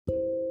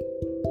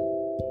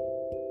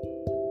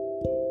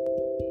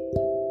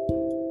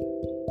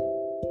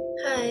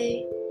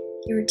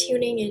You're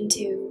tuning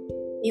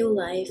into New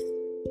Life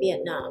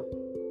Vietnam.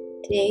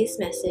 Today's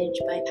message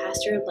by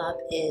Pastor Love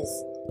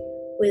is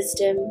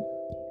Wisdom,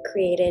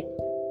 Created,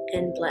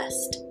 and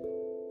Blessed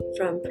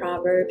from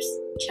Proverbs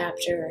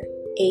chapter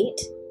 8,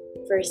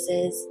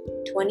 verses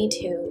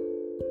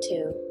 22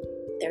 to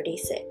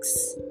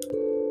 36.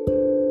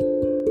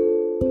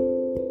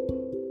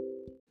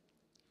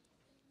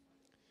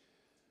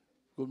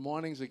 Good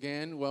mornings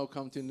again.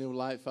 Welcome to New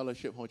Life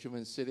Fellowship, Ho Chi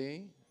Minh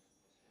City.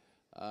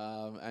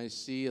 I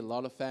see a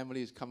lot of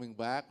families coming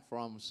back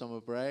from summer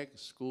break.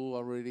 School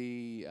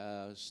already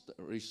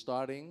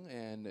restarting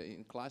and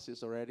in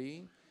classes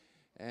already.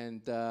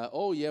 And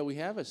we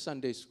have a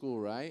Sunday school,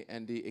 right?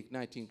 And the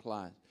igniting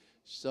class.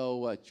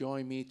 So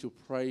join me to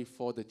pray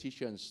for the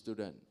teacher and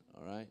student,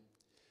 all right?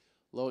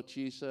 Lord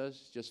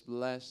Jesus, just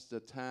bless the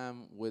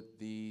time with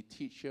the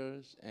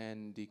teachers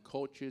and the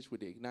coaches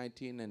with the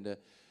igniting and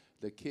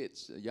the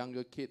kids,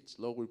 younger kids.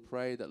 Lord, we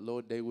pray that,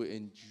 Lord, they will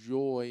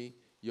enjoy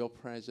your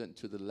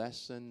presence to the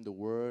lesson, the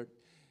word,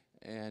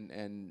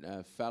 and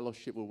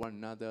fellowship with one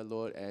another,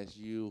 Lord, as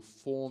you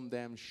form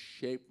them,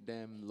 shape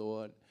them,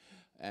 Lord,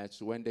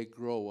 as when they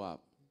grow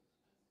up,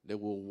 they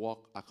will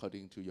walk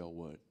according to your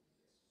word.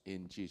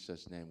 In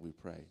Jesus' name we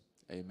pray.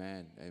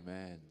 Amen.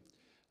 Amen.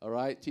 All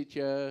right,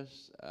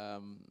 teachers,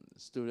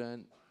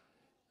 student,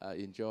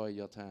 enjoy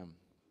your time.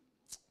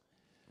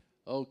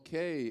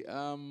 Okay,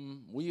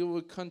 we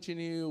will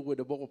continue with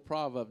the book of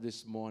Proverbs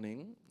this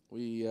morning.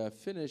 We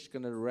finished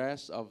the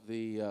rest of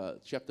the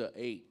chapter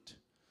 8.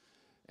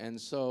 And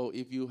so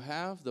if you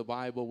have the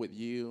Bible with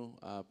you,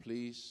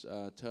 please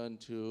turn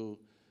to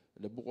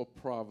the book of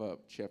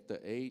Proverbs chapter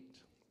 8.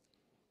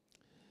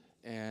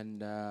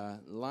 And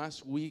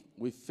last week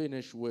we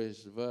finished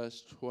with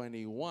verse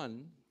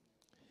 21.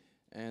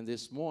 And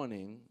this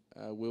morning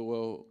we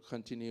will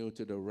continue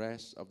to the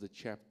rest of the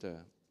chapter.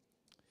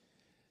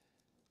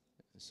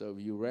 So if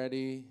you're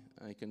ready,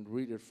 I can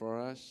read it for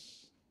us.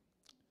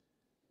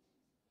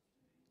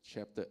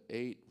 Chapter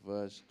 8,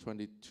 verse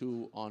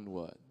 22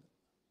 onward.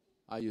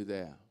 Are you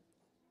there?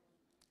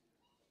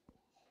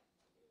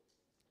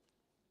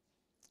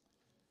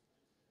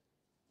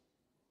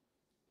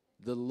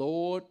 The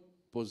Lord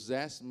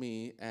possessed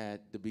me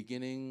at the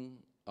beginning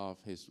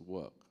of his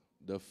work,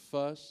 the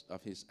first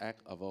of his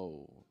act of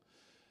old.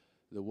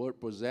 The word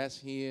possess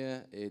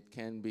here, it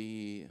can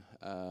be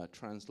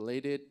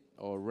translated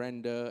or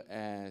rendered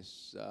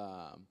as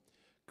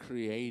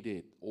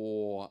created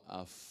or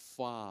a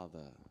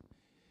father.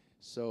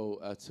 So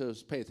to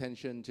pay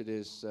attention to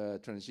this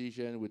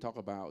transition, we talk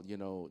about,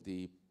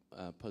 the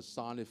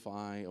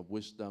personifying of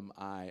wisdom,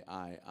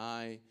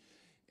 I.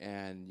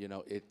 And,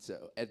 it's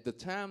at the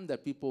time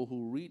that people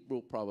who read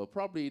book Proverbs,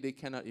 probably they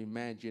cannot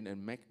imagine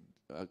and make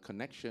a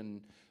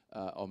connection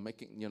or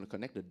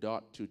connect the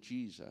dot to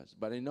Jesus.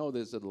 But I know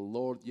there's the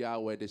Lord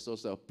Yahweh, there's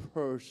also a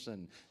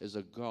person, is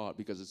a God,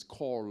 because it's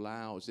called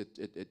loud.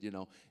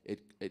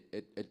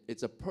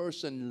 It's a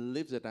person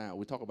lives it out.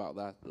 We talked about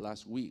that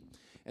last week.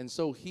 And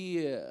so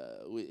here,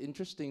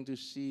 interesting to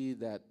see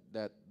that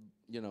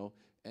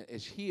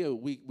as here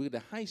with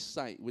the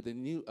hindsight with the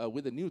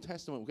New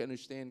Testament, we can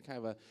understand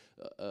kind of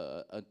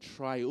a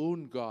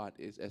triune God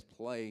is as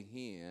playing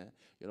here.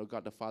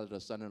 God the Father, the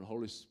Son, and the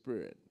Holy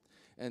Spirit.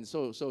 And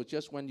so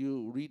just when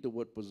you read the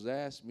word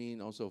possess,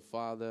 mean also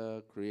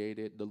Father,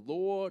 created. The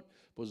Lord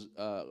was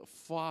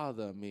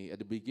Father me at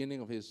the beginning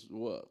of his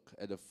work,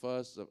 at the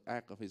first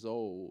act of his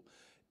old.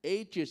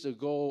 Ages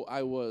ago,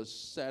 I was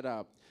set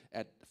up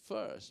at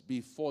first,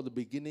 before the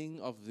beginning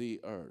of the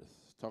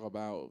earth. Talk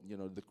about,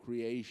 the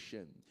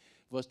creation.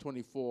 Verse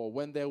 24,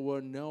 when there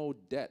were no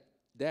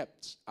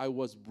depths, I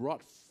was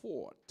brought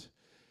forth.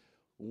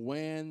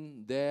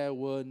 When there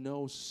were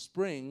no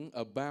spring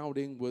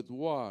abounding with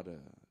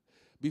water.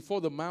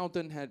 Before the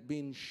mountain had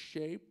been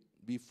shaped,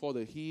 before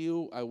the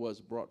hill I was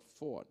brought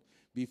forth.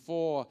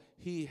 Before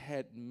he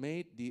had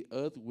made the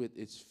earth with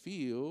its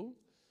field,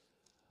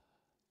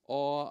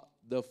 or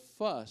the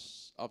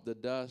first of the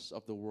dust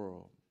of the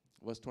world.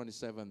 Verse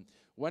 27,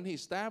 when he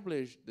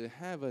established the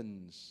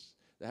heavens,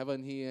 the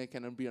heaven here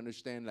cannot be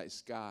understood like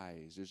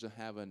skies. There's a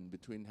heaven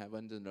between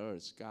heaven and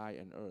earth, sky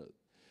and earth.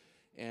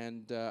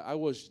 And I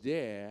was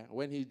there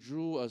when he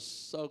drew a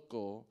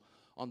circle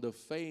on the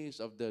face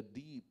of the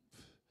deep,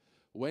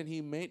 when he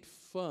made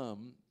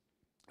firm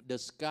the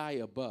sky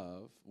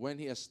above, when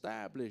he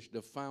established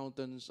the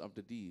fountains of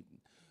the deep,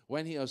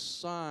 when he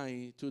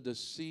assigned to the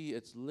sea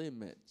its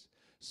limits,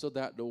 so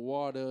that the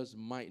waters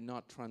might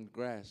not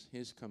transgress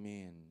his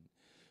command.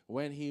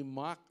 When he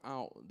marked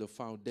out the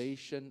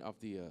foundation of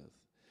the earth,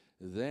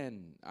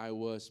 then I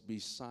was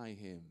beside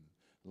him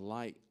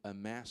like a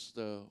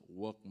master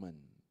workman.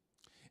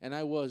 And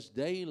I was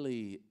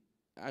daily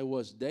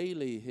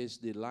his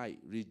delight,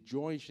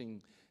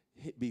 rejoicing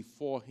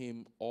before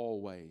him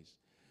always,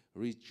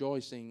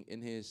 rejoicing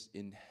in his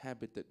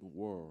inhabited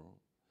world,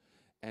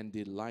 and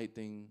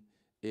delighting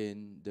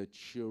in the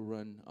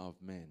children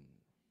of men.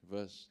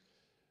 Verse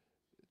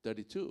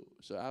 32.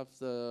 So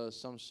after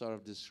some sort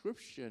of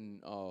description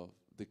of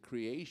the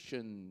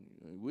creation,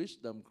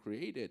 wisdom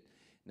created,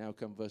 Now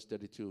come verse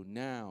 32.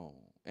 Now,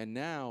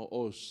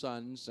 O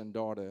sons and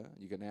daughter,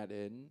 you can add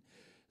in,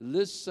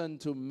 listen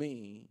to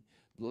me.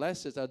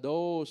 Blessed are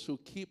those who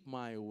keep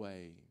my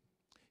way.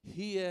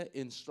 Hear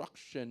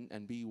instruction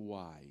and be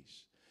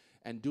wise,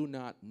 and do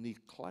not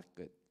neglect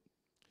it.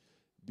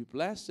 Be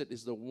blessed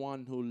is the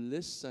one who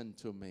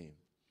listens to me,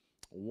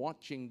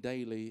 watching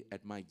daily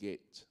at my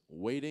gate,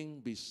 waiting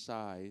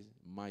beside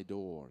my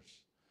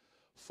doors.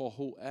 For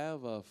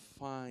whoever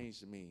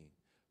finds me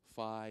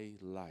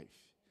finds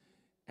life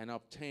and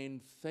obtain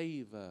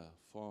favor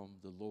from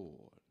the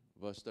Lord.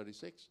 Verse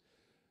 36.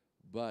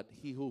 But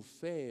he who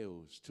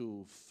fails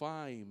to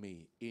find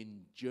me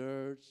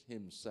injures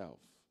himself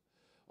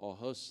or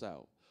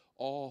herself.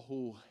 All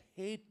who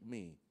hate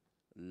me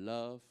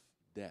love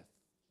death.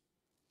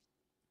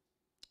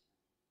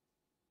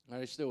 Are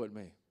you still with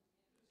me?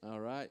 All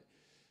right.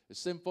 It's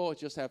simple.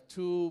 Just have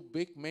two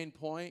big main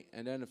points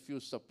and then a few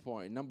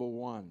sub-points. Number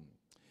one,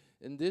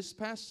 in this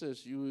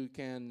passage, you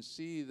can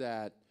see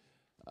that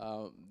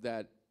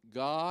that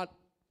God,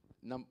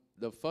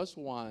 the first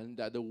one,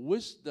 that the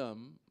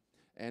wisdom,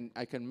 and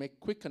I can make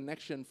quick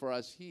connection for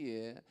us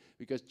here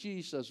because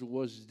Jesus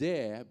was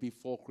there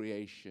before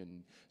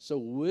creation. So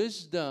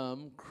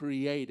wisdom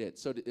created.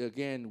 So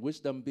again,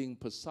 wisdom being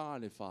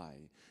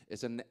personified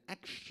is an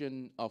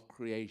action of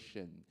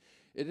creation.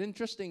 It's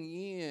interesting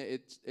here,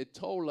 it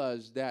told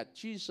us that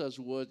Jesus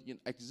was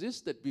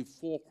existed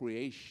before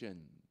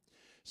creation.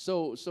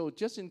 So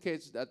just in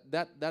case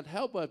that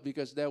help us,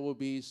 because there will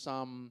be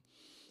some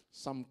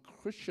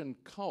Christian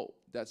cult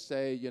that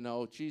say,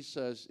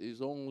 Jesus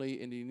is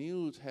only in the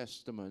New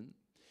Testament,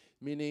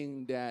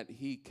 meaning that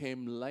he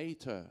came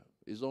later,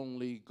 is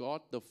only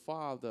God the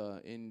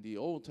Father in the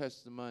Old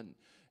Testament,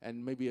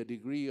 and maybe a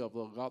degree of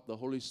God the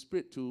Holy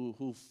Spirit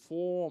who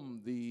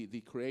formed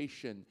the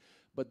creation.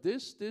 But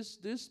this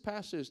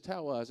passage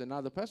tells us, and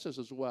other passages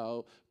as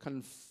well,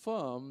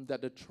 confirm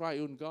that the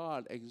triune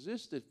God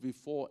existed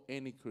before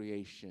any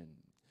creation.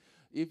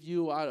 If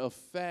you are a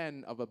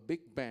fan of a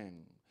Big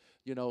Bang,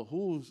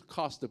 who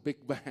caused the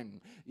Big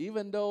Bang?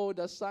 Even though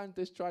the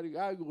scientists try to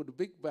argue with the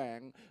Big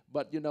Bang,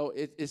 but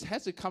it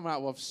has to come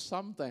out of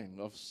something,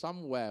 of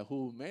somewhere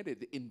who made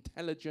it. The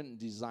intelligent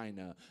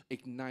designer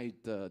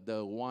ignite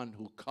the one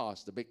who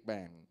caused the Big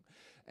Bang.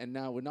 And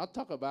now we're not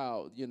talking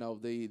about,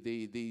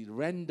 the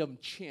random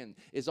chance.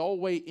 It's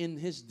always in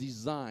his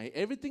design.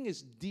 Everything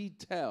is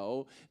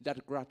detailed that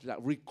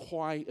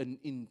require an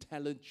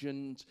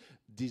intelligent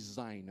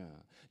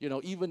designer.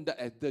 Even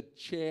the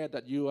chair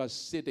that you are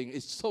sitting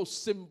is so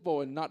simple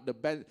and not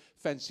the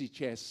fancy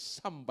chair.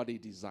 Somebody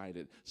designed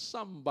it.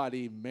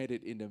 Somebody made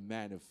it in the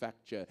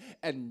manufacture.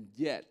 And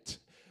yet,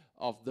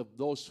 of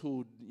those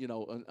who,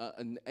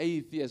 an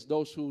atheist,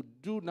 those who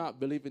do not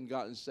believe in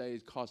God and say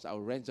it caused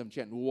our ransom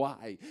chance.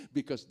 Why?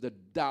 Because the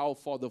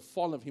downfall, the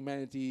fall of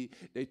humanity,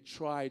 they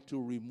try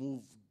to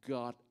remove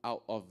God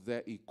out of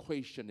their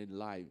equation in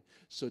life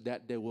so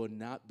that they will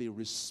not be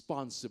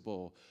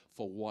responsible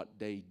for what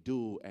they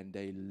do and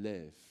they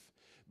live.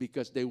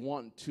 Because they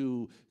want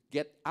to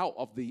get out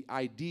of the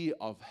idea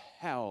of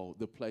hell,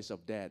 the place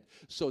of death,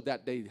 so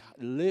that they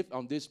live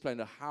on this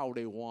planet how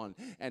they want,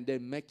 and they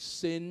make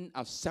sin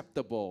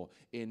acceptable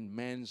in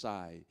man's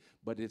eye,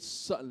 but it's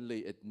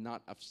certainly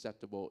not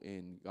acceptable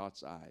in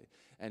God's eye.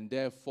 And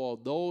therefore,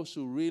 those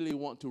who really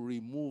want to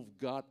remove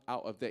God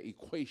out of their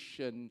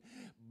equation,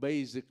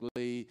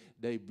 basically,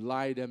 they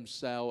blind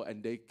themselves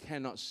and they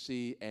cannot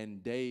see,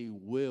 and they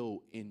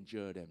will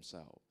injure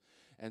themselves.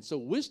 And so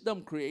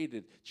wisdom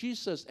created.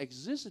 Jesus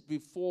existed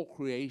before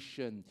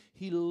creation.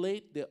 He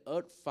laid the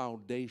earth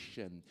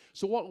foundation.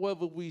 So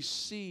whatever we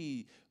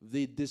see,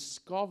 the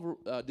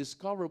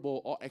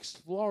discoverable or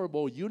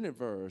explorable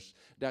universe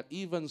that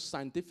even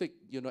scientific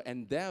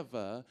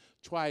endeavor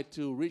try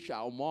to reach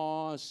out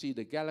Mars, see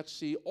the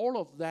galaxy,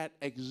 all of that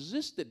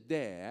existed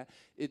there.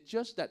 It's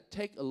just that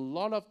take a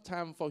lot of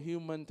time for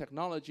human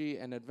technology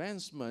and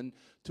advancement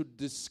to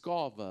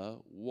discover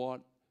what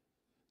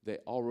they're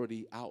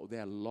already out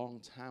there a long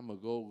time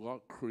ago.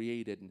 God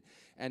created.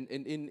 And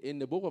in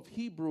the book of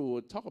Hebrew,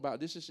 talk about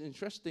this is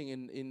interesting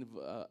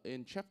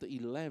in chapter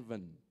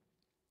 11.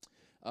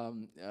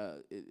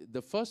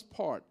 The first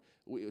part,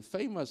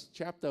 famous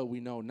chapter we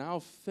know. Now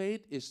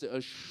faith is the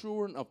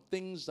assurance of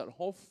things that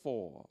hope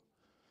for.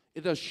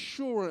 It's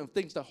assurance of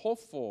things that hope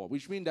for,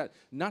 which means that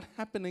not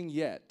happening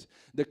yet.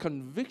 The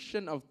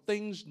conviction of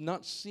things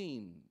not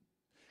seen.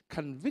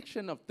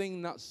 Conviction of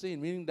things not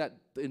seen, meaning that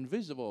the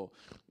invisible.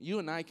 You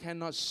and I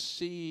cannot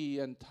see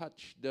and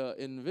touch the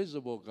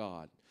invisible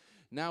God.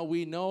 Now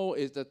we know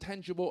is the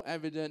tangible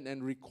evidence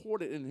and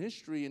recorded in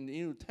history in the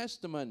New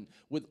Testament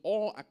with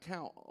all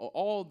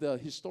the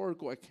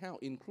historical account,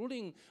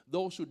 including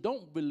those who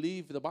don't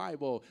believe the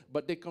Bible,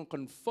 but they can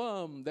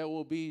confirm there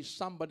will be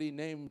somebody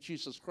named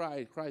Jesus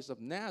Christ, Christ of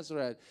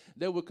Nazareth.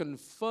 They will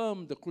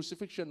confirm the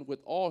crucifixion with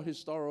all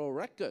historical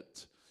record.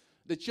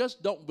 They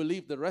just don't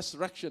believe the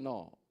resurrection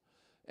all.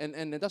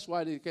 And that's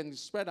why they can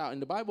spread out. In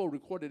the Bible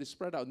recorded, it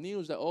spread out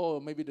news that, oh,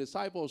 maybe the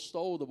disciples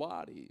stole the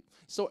body.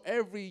 So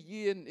every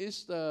year in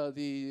Easter,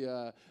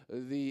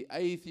 the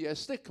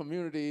atheistic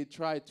community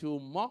tried to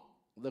mock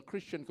the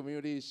Christian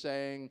community,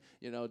 saying,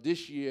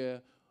 this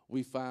year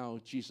we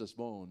found Jesus'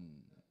 bone.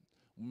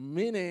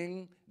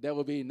 Meaning there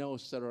will be no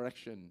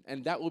resurrection.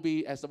 And that will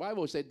be, as the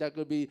Bible said, that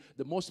will be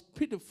the most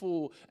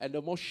pitiful and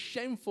the most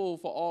shameful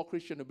for all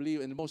Christians to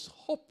believe, and the most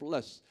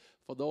hopeless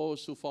for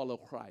those who follow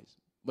Christ.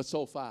 But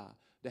so far,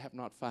 they have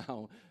not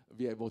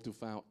be able to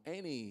find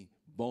any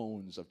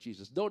bones of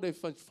Jesus. Though they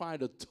find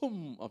the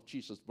tomb of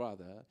Jesus'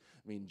 brother,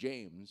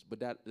 James, but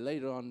that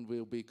later on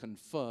will be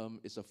confirmed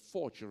is a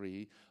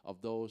forgery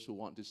of those who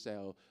want to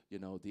sell,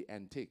 the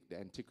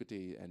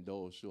antiquity, and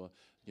those who are,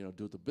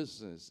 do the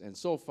business. And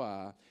so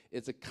far,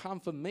 it's a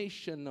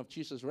confirmation of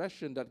Jesus'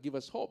 resurrection that gives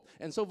us hope.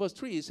 And so verse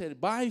 3, it said,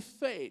 by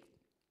faith,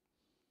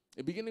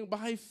 beginning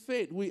by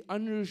faith, we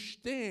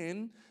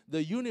understand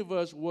the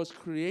universe was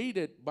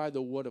created by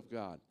the Word of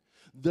God.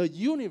 The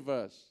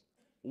universe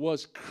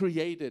was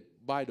created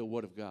by the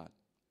Word of God.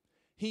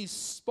 He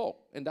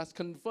spoke, and that's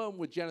confirmed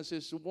with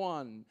Genesis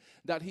 1,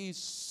 that he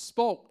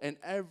spoke and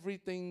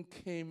everything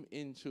came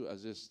into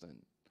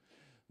existence.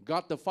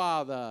 God the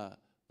Father,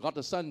 God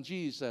the Son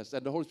Jesus,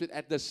 and the Holy Spirit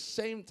at the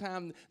same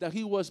time that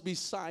he was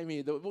beside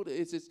me.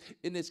 It's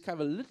in this kind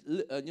of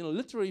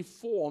literary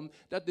form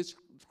that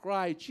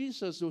describes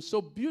Jesus was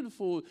so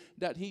beautiful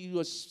that he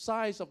was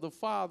size of the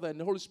Father and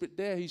the Holy Spirit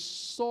there. He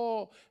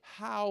saw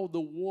how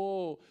the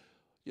world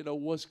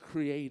was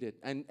created,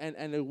 and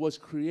it was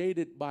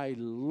created by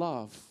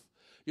love.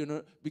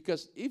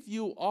 Because if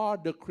you are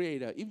the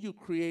creator, if you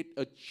create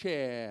a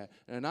chair,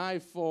 an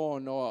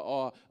iPhone,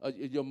 or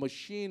your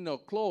machine or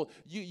clothes,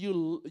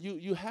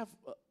 you have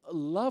a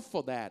love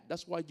for that.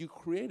 That's why you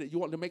create it. You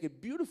want to make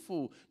it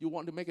beautiful. You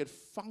want to make it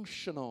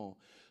functional.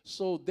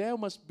 So there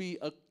must be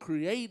a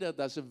creator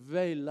that's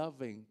very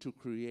loving to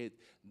create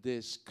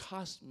this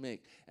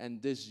cosmic and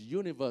this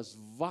universe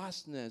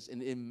vastness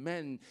and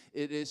immense.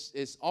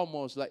 It's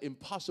almost like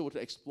impossible to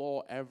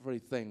explore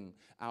everything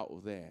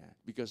out there,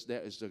 because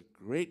there is a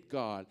great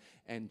God,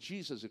 and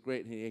Jesus is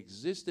great. He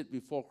existed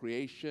before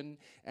creation,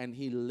 and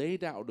he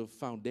laid out the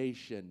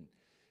foundation.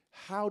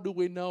 How do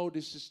we know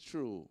this is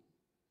true?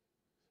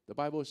 The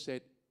Bible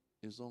said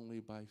it's only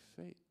by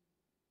faith.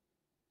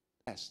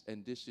 Yes,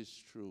 and this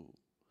is true.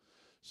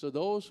 So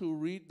those who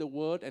read the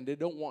word and they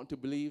don't want to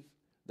believe,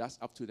 that's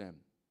up to them.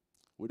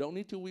 We don't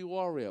need to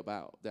worry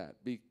about that,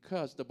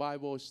 because the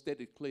Bible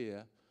stated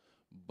clear,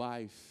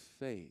 by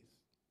faith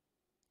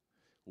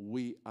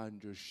we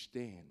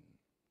understand.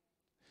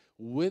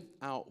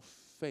 Without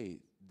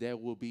faith there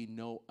will be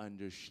no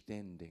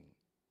understanding.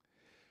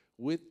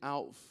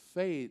 Without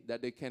faith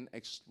that they can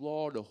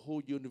explore the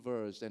whole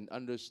universe and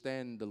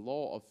understand the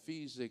law of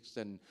physics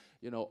and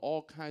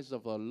all kinds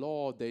of a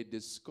law they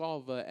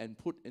discover and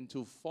put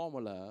into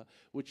formula,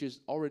 which is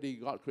already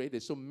God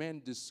created. So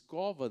men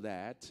discover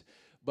that,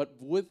 but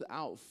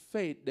without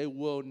faith they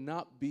will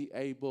not be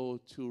able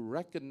to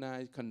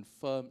recognize,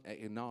 confirm, and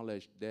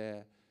acknowledge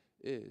there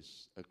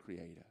is a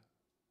creator.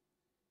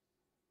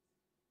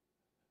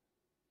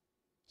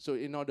 So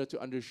in order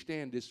to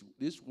understand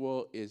this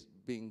world is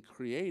being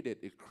created,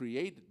 a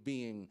created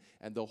being,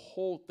 and the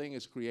whole thing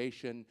is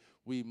creation,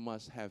 we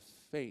must have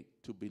faith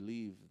to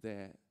believe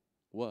there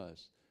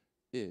was,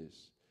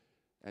 is,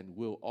 and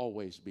will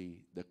always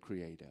be the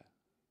creator.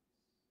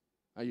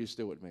 Are you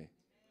still with me?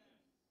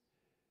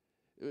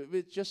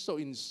 It's just so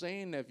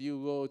insane if you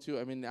go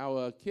to,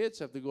 our kids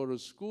have to go to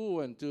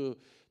school and to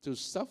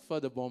suffer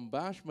the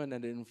bombardment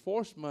and the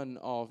enforcement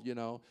of,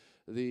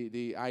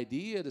 the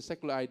idea, the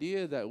secular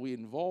idea that we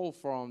evolved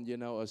from,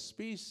 a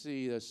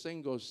species, a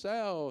single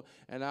cell,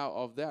 and out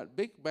of that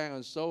Big Bang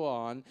and so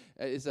on.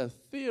 It's a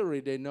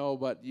theory they know,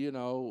 but,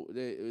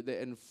 they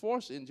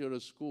enforce into the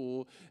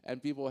school,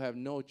 and people have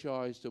no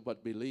choice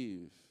but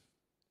believe.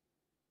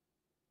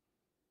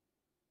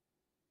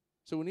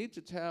 So we need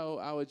to tell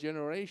our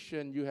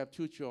generation, you have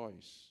two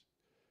choices.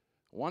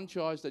 One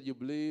choice that you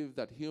believe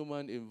that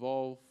human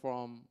evolved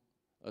from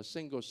a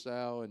single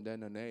cell and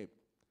then an ape.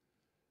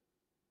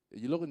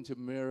 You look into the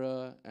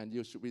mirror and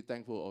you should be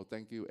thankful, oh,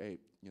 thank you,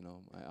 ape,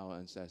 our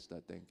ancestor,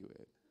 thank you,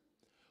 ape.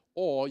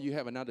 Or you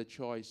have another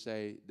choice,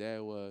 say,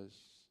 there was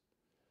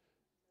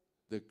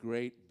the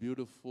great,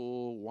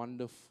 beautiful,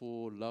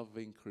 wonderful,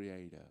 loving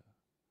creator,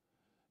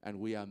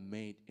 and we are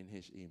made in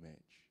his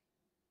image.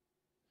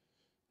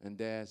 And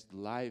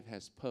life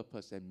has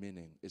purpose and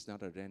meaning. It's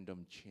not a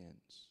random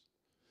chance.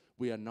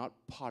 We are not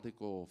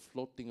particles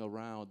floating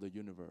around the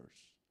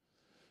universe.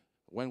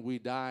 When we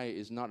die,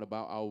 it's not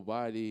about our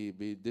body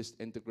be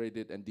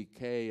disintegrated and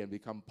decay and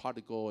become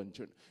particle and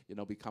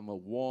become a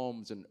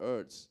worms and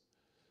earths,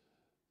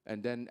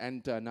 and then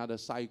enter another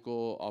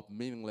cycle of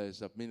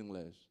meaningless.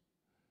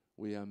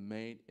 We are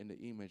made in the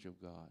image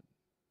of God.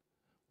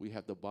 We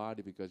have the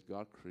body because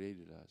God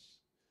created us.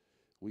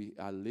 We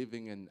are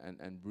living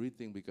and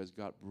breathing because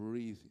God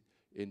breathed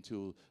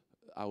into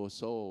our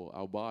soul.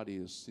 Our body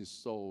is his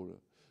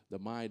soul, the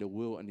mind, the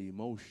will, and the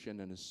emotion,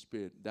 and the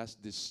spirit. That's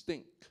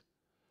distinct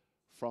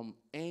from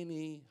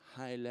any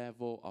high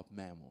level of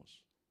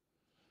mammals.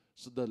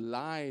 So the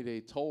lie they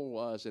told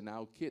us in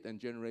our kid and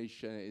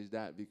generation is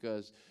that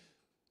because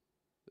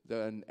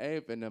an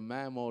ape and a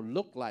mammal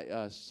look like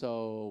us,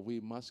 so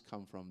we must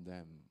come from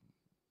them.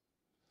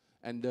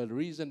 And the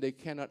reason they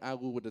cannot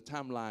argue with the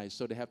timeline,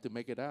 so they have to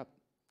make it up.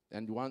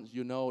 And once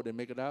you know they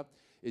make it up,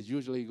 it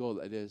usually goes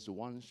like this: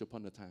 once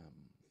upon a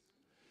time.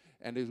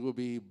 And it will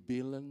be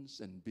billions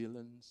and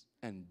billions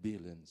and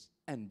billions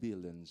and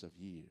billions of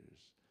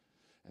years.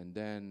 And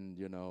then,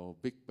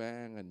 Big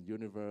Bang and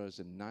universe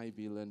and 9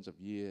 billions of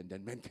years, and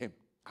then man came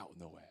out of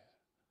nowhere.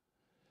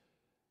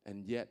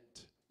 And yet,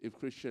 if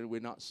Christian,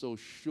 we're not so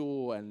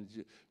sure and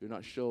we're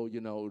not sure,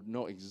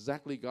 know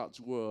exactly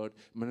God's word,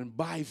 but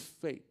by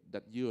faith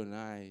that you and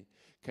I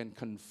can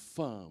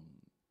confirm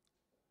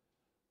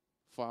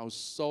for our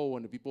soul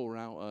and the people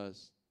around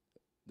us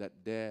that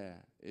there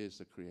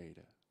is a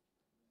creator.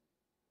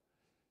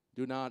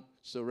 Do not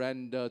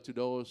surrender to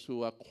those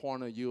who are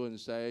corner you and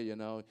say,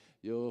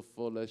 you're a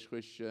foolish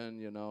Christian,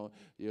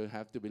 you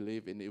have to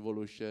believe in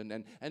evolution.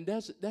 And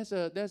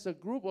there's a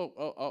group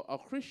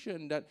of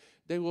Christian that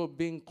they were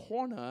being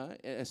cornered,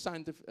 a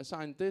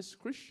scientist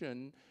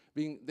Christian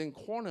being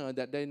cornered,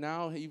 that they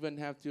now even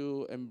have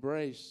to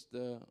embrace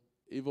the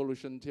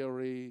evolution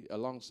theory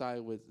alongside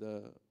with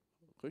the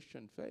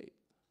Christian faith.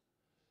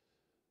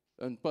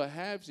 And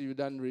perhaps if you've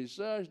done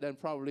research, then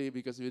probably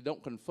because if you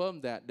don't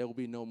confirm that, there will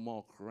be no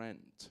more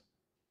grant.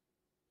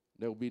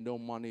 There will be no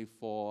money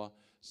for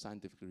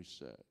scientific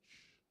research.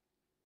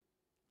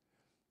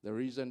 The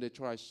reason they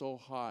try so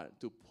hard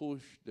to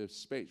push the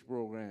space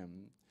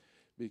program,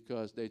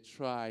 because they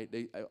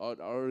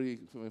already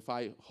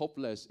find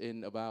hopeless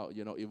in about,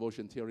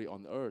 evolution theory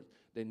on Earth.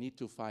 They need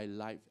to find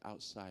life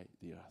outside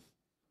the Earth.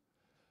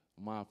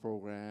 My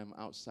program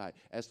outside.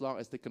 As long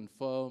as they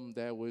confirm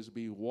there will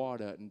be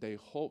water and they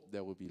hope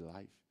there will be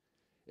life.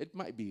 It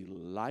might be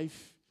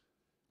life,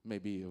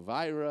 maybe a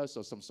virus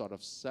or some sort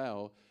of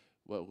cell,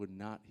 but we're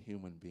not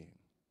human being.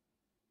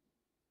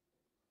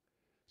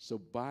 So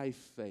by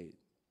faith,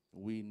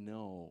 we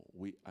know,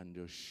 we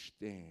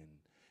understand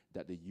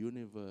that the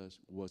universe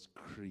was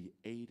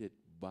created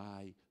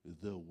by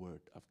the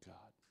Word of God.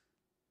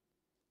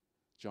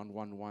 John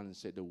 1:1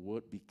 said the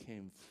Word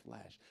became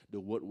flesh. The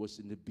Word was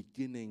in the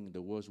beginning.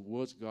 The Word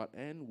was God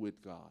and with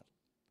God.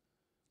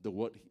 The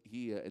Word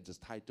here is the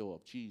title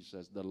of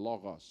Jesus, the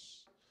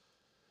Logos.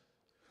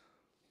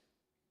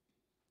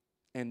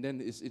 And then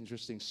it's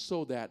interesting,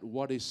 so that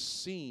what is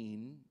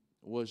seen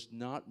was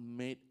not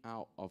made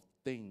out of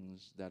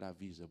things that are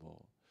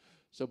visible.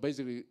 So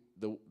basically,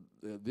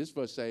 this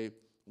verse say,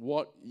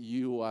 what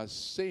you are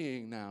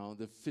seeing now,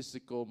 the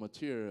physical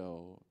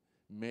material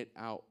made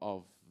out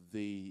of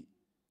the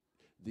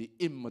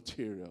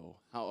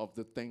immaterial, out of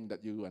the thing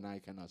that you and I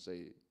cannot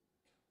see.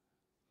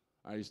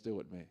 Are you still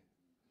with me?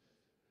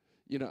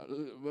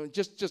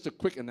 Just a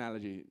quick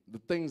analogy. The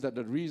things that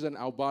the reason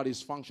our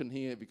bodies function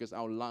here, because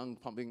our lung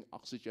pumping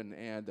oxygen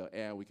air, the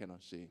air we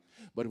cannot see.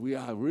 But we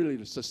are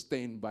really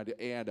sustained by the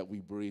air that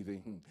we're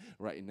breathing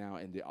right now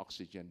and the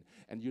oxygen.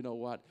 And you know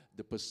what?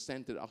 The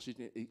percentage of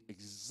oxygen is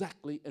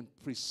exactly and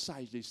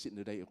precisely in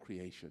the day of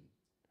creation.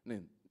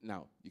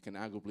 Now, you can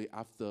arguably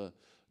after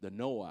the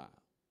Noah.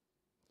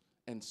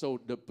 And so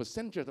the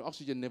percentage of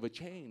oxygen never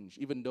changed,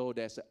 even though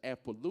there's air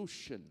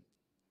pollution,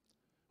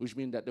 which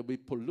means that there will be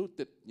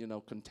polluted,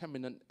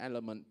 contaminant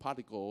element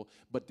particle,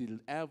 but the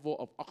level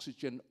of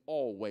oxygen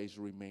always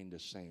remain the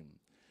same.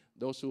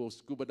 Those who are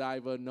scuba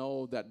diver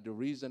know that the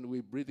reason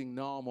we're breathing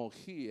normal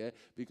here,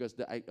 because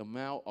the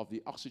amount of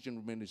the oxygen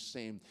remains the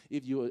same.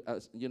 If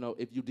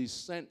you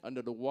descend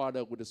under the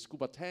water with a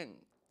scuba tank,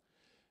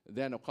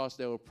 then of course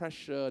there will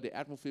pressure, the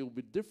atmosphere will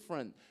be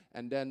different,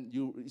 and then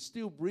you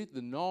still breathe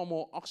the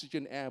normal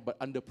oxygen air, but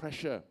under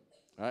pressure,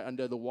 right?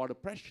 Under the water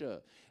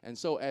pressure. And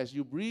so as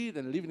you breathe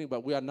and living,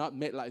 but we are not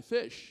made like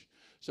fish.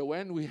 So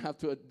when we have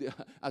to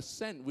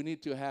ascend, we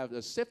need to have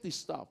a safety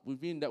stop, which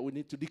means that we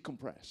need to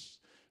decompress.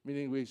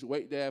 Meaning we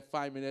wait there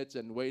 5 minutes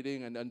and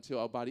waiting and until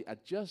our body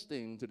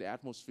adjusting to the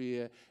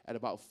atmosphere at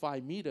about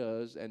 5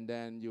 meters, and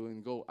then you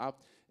can go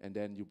up and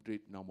then you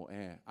breathe normal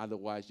air.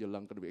 Otherwise, your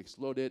lung going to be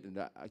exploded, and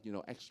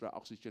extra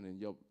oxygen in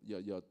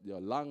your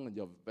lung and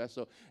your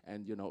vessel,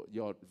 and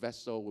your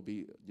vessel will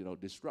be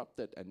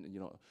disrupted and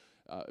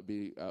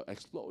be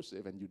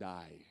explosive, and you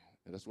die.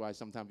 And that's why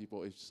sometimes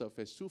people, if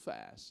surface too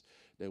fast,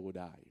 they will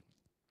die,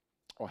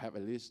 or have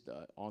at least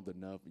all the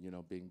nerve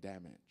being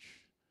damaged.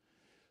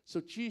 So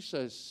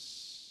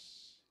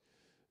Jesus,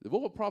 the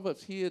book of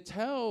Proverbs here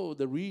tell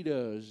the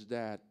readers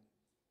that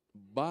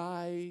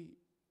by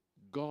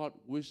God's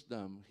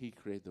wisdom, he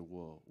created the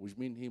world, which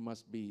means he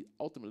must be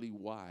ultimately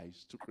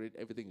wise to create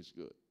everything is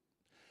good.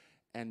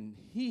 And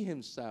he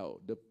himself,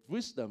 the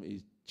wisdom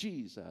is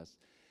Jesus,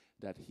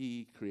 that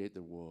he created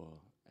the world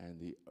and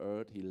the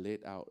earth, he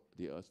laid out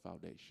the earth's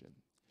foundation.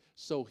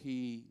 So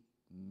he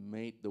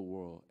made the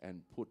world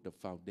and put the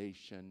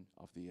foundation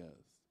of the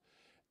earth.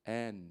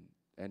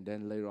 And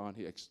then later on,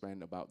 he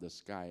explained about the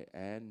sky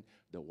and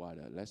the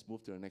water. Let's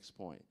move to the next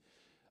point.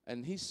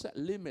 And he set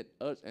limit,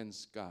 earth and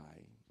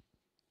sky.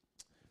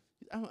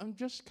 I'm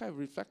just kind of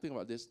reflecting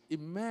about this.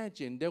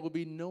 Imagine there will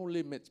be no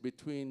limits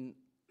between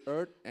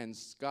earth and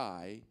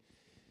sky.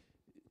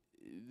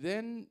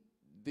 Then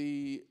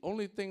the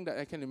only thing that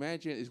I can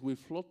imagine is we're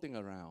floating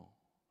around,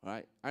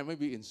 right? I may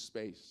be in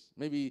space.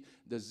 Maybe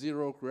the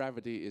zero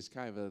gravity is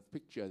kind of a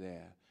picture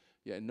there.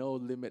 Yeah, no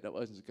limit of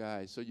earth and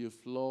sky. So you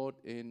float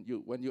in,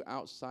 when you're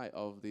outside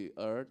of the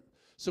earth.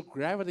 So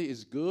gravity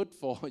is good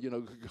for,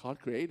 God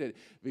created,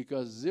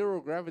 because zero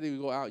gravity,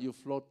 you go out, you're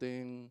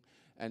floating,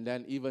 and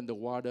then even the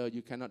water,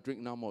 you cannot drink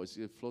normal. It's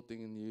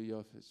floating in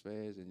your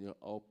space, and you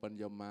open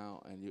your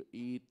mouth, and you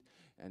eat,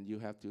 and you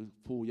have to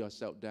pull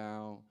yourself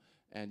down.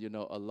 And,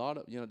 a lot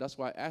of, that's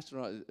why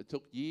astronauts, it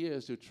took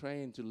years to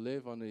train to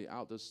live on the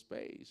outer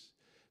space,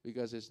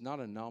 because it's not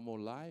a normal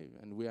life,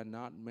 and we are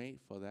not made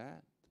for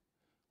that.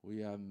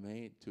 We are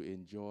made to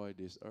enjoy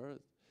this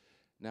earth.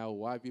 Now,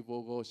 why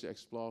people go to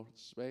explore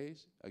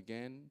space?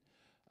 Again,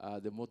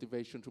 the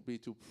motivation to be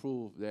to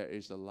prove there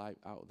is a life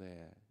out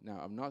there. Now,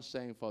 I'm not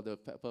saying for the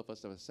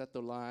purpose of a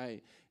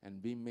satellite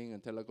and beaming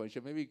and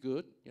telecommunication. Maybe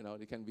good,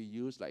 it can be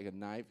used like a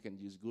knife. Can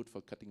use good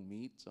for cutting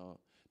meat or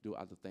do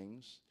other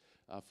things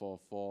for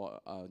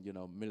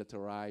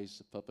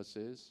militarized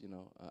purposes,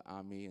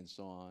 army and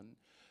so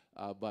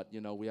on. But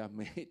we are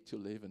made to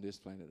live on this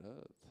planet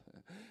Earth,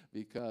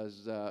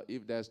 because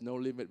if there's no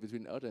limit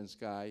between Earth and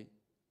sky,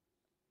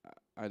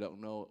 I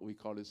don't know, we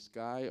call it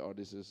sky or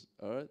this is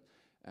Earth,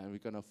 and we're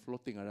going to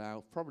floating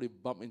around, probably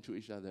bump into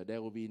each other.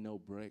 There will be no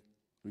break.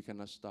 We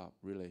cannot stop,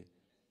 really.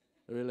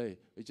 Really.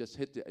 We just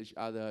hit each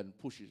other and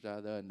push each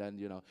other, and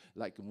then,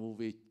 like a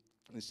movie,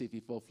 you see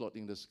people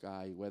floating in the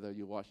sky, whether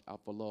you watch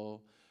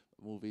Apollo,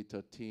 movie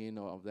 13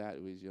 or of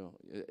that, with,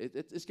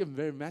 it's getting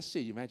very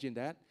messy. Imagine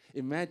that.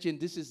 Imagine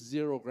this is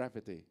zero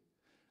gravity.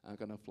 I'm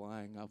going to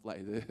flying up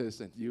like this,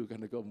 and you're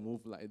going to go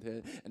move like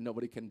that, and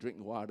nobody can drink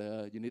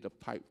water. You need a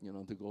pipe,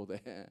 to go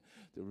there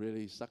to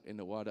really suck in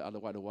the water.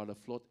 Otherwise, the water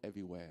float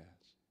everywhere.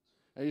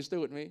 Are you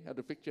still with me? Have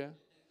the picture?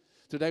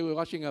 Today we're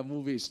watching a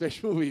movie,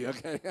 space movie,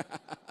 okay?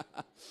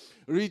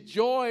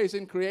 Rejoice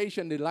in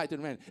creation, delight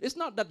in man. It's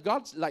not that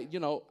God's like,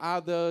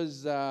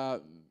 others...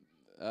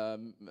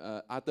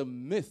 other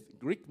myth,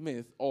 Greek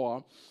myth,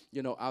 or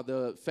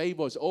other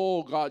fables.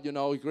 Oh, God,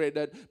 he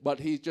created, but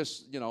he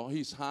just,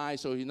 he's high,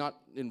 so he's not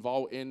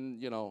involved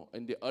in,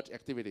 in the earth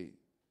activity.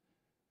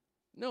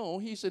 No,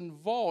 he's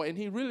involved, and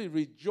he really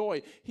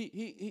rejoiced.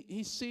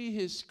 He see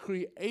his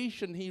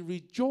creation. He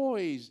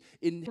rejoiced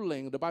in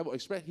the Bible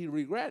expressed he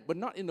regret, but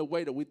not in the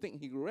way that we think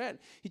he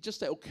regret. He just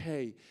said,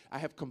 okay, I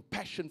have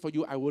compassion for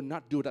you. I will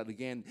not do that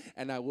again,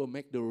 and I will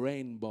make the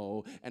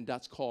rainbow, and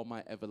that's called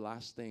my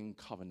everlasting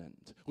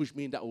covenant, which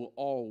means that will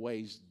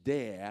always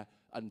there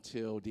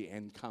until the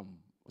end come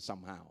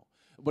somehow.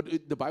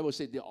 But the Bible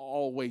said they're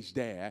always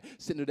there.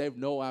 Since the day of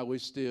Noah, we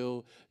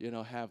still,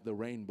 have the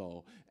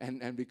rainbow.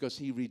 And because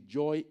he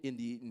rejoiced in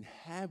the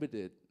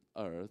inhabited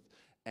earth,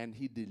 and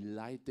he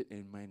delighted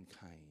in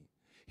mankind.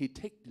 He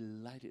take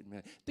delight in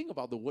man. Think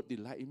about the word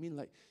delight. It means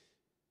like,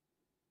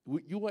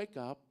 you wake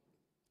up,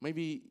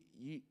 maybe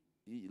you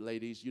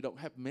ladies, you don't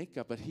have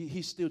makeup, but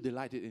he still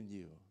delighted in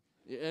you.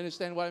 You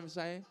understand what I'm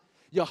saying?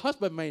 Your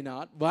husband may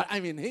not, but I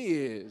mean, he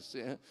is.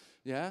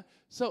 Yeah?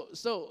 So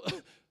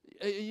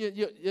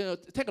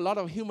take a lot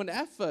of human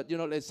effort.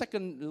 The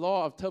second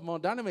law of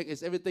thermodynamics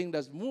is everything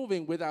that's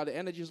moving without the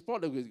energy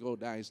support, it will go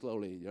down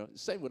slowly.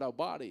 Same with our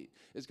body.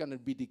 It's going to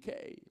be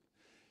decay.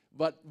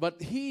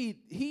 But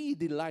he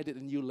delighted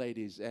in you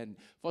ladies. And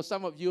for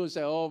some of you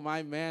say, oh,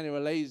 my man, he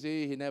was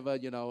lazy. He never,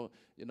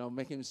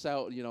 make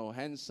himself,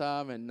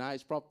 handsome and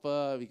nice,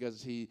 proper,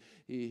 because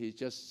he's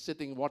just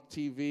sitting, watch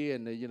TV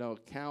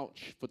and,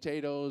 couch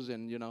potatoes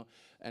and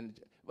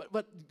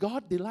But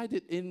God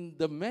delighted in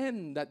the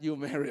men that you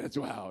marry as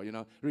well,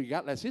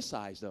 regardless his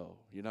size, though,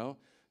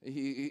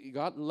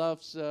 God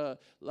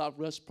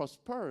loves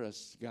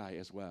prosperous guy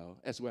as well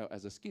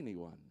as a skinny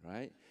one,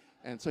 right?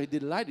 And so he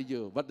delighted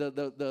you. But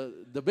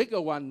the bigger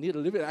one need a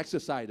little bit of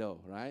exercise,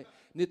 though, right?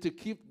 Need to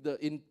keep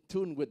in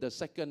tune with the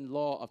second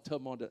law of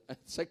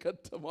second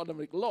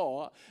thermodynamic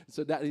law,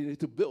 so that you need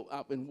to build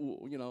up and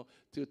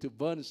to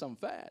burn some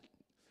fat.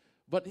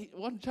 But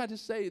what I'm trying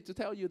to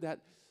tell you that.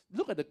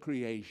 Look at the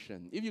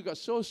creation. If you got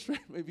so straight,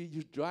 maybe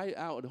you drive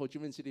out of Ho Chi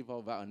Minh City for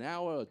about an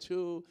hour or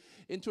two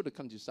into the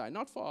countryside,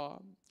 not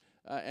far,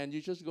 and you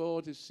just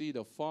go to see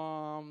the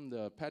farm,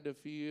 the paddy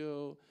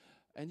field,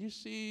 and you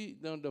see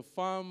the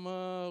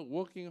farmer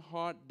working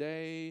hard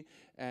day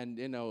and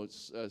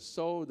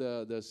sow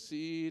the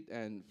seed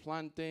and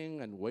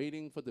planting and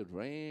waiting for the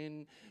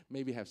rain,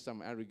 maybe have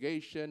some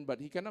irrigation, but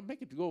he cannot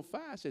make it go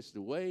fast. It's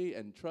the way,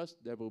 and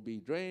trust there will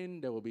be rain,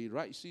 there will be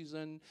right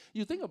season.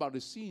 You think about the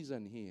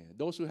season here.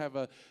 Those who have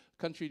a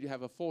country, you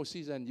have a 4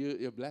 season,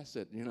 you're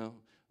blessed,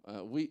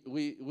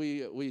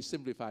 we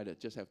simplified it,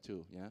 just have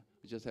 2, yeah?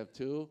 We just have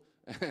 2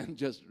 and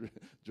just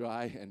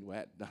dry and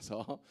wet, that's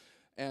all.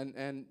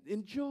 And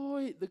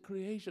enjoy the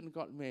creation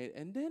God made.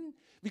 And then,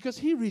 because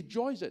he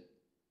rejoiced it.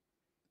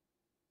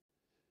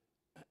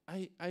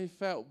 I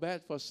felt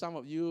bad for some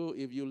of you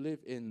if you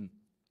live in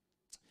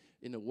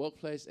a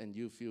workplace and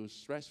you feel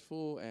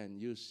stressful and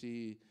you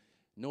see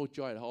no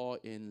joy at all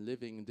in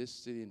living in this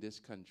city, in this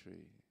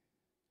country,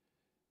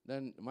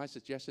 then my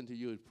suggestion to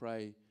you is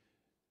pray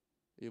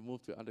you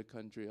move to another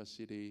country or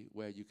city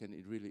where you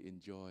can really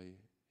enjoy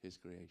his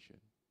creation.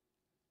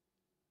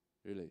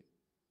 Really.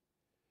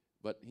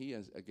 But he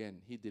has,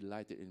 again, he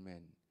delighted in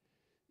man.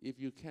 If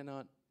you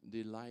cannot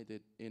delight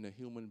it in a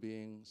human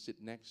being,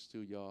 sit next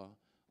to your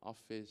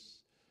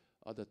office,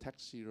 or the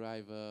taxi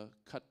driver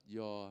cut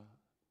your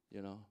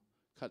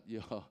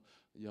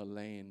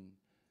lane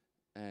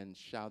and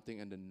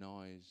shouting and the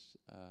noise.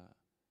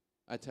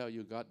 I tell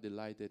you, God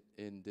delighted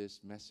in this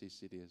messy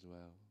city as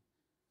well.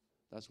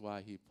 That's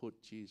why he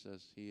put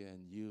Jesus here,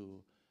 and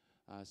you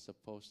are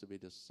supposed to be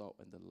the salt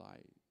and the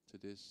light to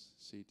this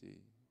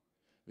city.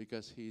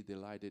 Because he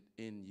delighted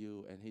in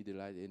you, and he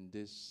delighted in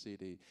this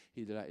city.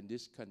 He delighted in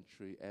this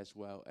country as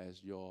well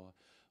as your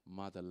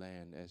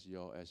motherland, as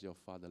your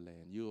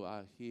fatherland. You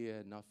are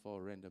here not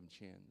for random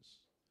chance.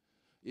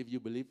 If you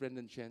believe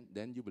random chance,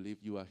 then you believe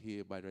you are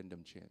here by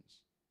random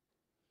chance.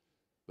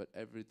 But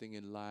everything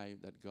in life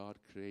that God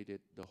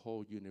created, the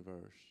whole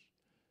universe,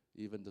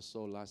 even the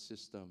solar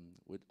system,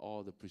 with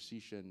all the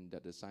precision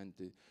that the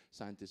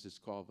scientists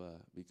discover,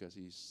 because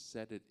he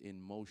set it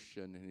in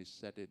motion and he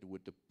set it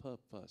with the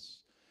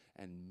purpose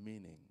and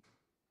meaning.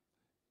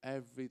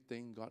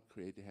 Everything God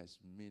created has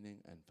meaning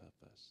and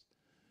purpose.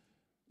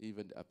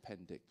 Even the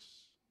appendix.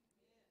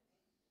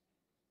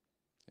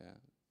 Yeah.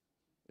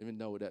 Even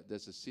though that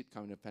there's a seed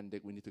coming in the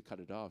appendix, we need to cut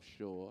it off,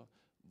 sure.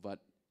 But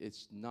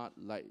it's not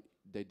like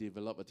they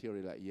develop a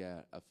theory like,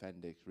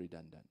 appendix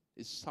redundant.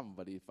 It's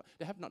somebody,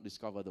 they have not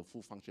discovered the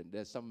full function.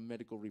 There's some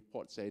medical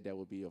reports say there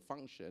will be a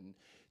function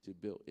to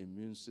build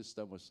immune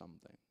system or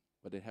something.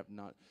 But they have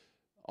not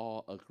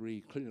all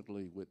agreed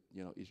clinically with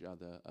each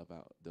other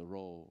about the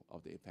role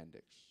of the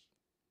appendix.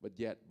 But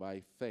yet,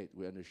 by faith,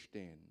 we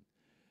understand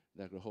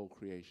that the whole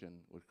creation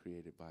was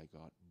created by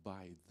God,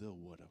 by the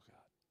Word of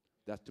God.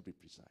 That's to be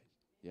precise.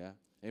 Yeah?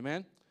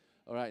 Amen?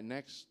 All right,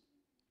 next.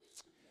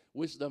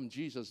 Wisdom,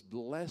 Jesus,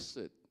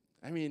 blessed.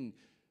 I mean,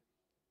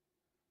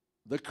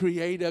 the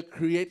Creator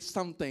creates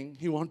something,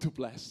 he wants to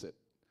bless it.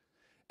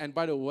 And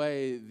by the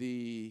way,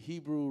 the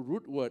Hebrew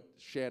root word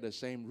share the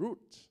same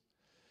root.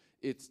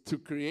 It's to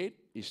create,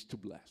 is to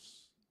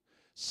bless.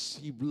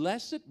 He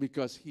blessed it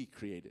because he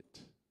created.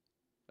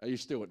 Are you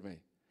still with me?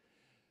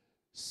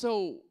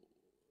 So,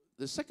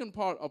 the second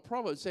part of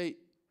Proverbs say,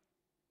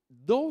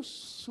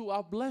 those who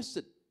are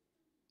blessed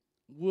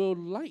will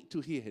like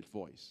to hear his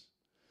voice.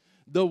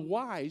 The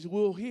wise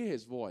will hear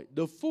his voice.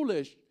 The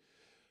foolish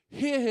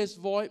hear his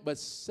voice, but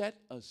set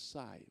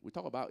aside. We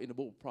talk about in the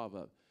book of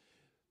Proverbs.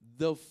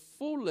 The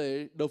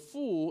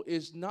fool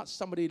is not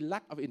somebody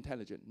lack of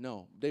intelligence.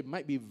 No, they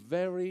might be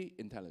very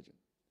intelligent.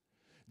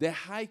 Their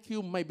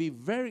IQ might be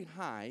very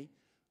high,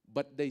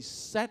 but they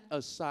set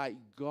aside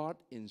God's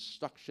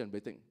instruction. They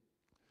think,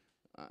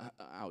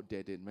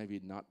 outdated, maybe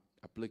not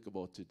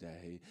applicable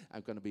today.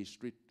 I'm going to be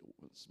street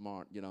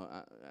smart.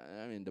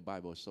 I mean, the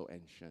Bible is so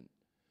ancient.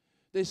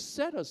 They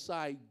set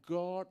aside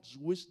God's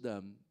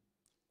wisdom,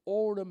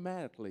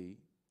 automatically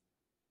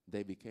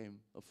they became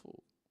a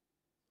fool.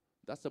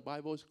 That's the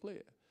Bible is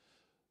clear.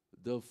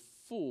 The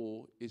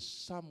fool is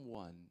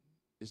someone,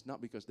 it's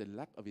not because they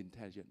lack of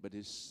intelligence, but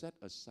they set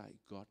aside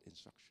God's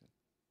instruction.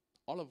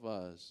 All of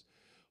us,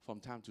 from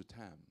time to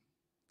time,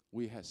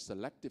 we have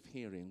selective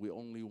hearing. We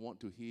only want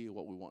to hear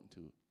what we want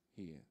to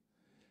hear.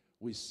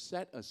 We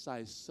set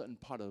aside certain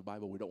part of the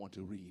Bible we don't want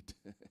to read.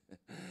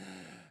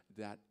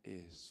 That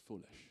is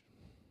foolish.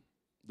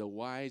 The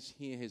wise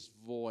hear his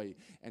voice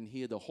and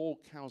hear the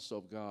whole counsel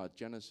of God,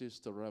 Genesis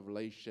to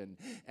Revelation,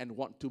 and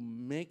want to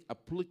make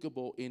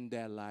applicable in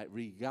their life,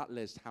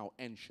 regardless how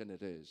ancient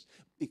it is.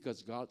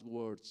 Because God's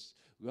words,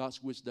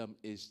 God's wisdom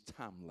is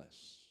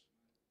timeless.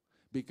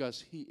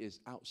 Because he is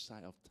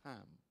outside of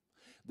time.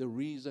 The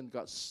reason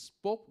God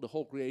spoke the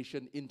whole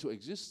creation into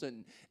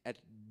existence, at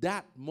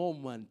that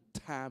moment,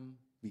 time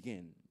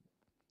began.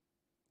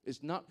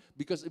 It's not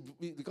because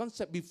the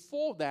concept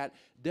before that,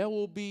 there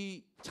will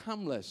be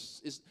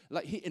timeless. It's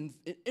like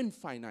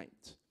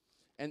infinite.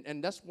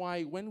 And that's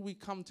why when we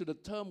come to the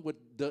term with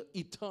the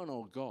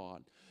eternal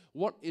God,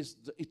 what is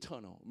the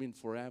eternal? I mean,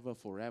 forever,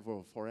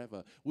 forever,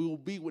 forever. We will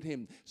be with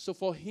him. So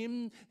for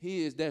him,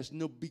 there's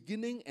no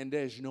beginning and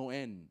there's no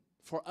end.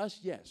 For us,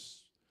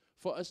 yes.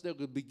 For us, there's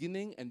a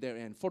beginning and there's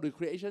an end. For the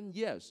creation,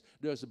 yes.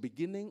 There's a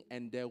beginning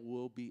and there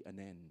will be an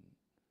end.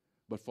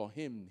 But for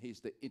him, he's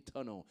the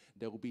eternal.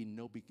 There will be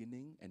no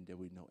beginning and there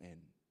will be no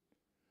end.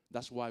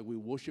 That's why we're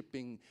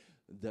worshiping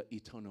the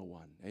eternal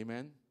one.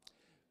 Amen?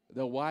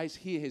 The wise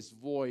hear his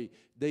voice.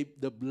 The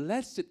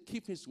blessed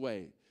keep his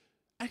way.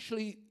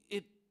 Actually,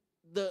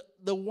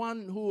 the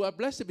one who are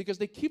blessed because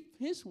they keep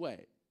his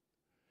way.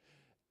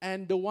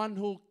 And the one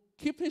who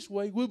keep his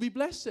way will be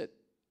blessed.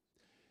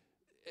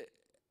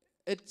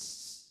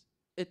 It's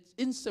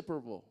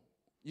inseparable.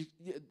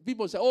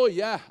 People say, oh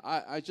yeah,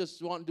 I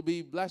just want to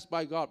be blessed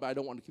by God, but I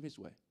don't want to keep his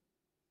way.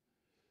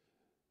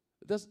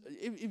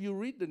 If you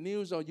read the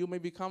news, or you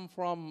maybe come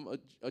from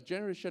a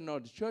generation or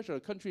the church or a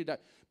country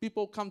that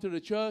people come to the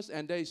church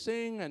and they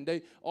sing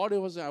and all they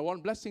was, I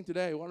want blessing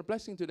today, I want a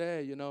blessing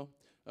today,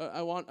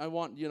 I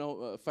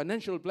want,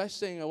 financial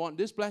blessing, I want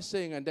this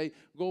blessing, and they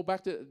go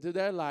back to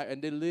their life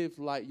and they live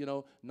like,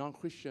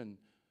 non-Christian.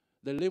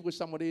 They live with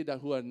somebody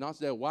who are not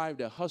their wife,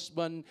 their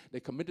husband, they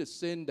committed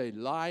sin, they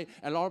lie,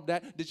 and all of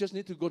that. They just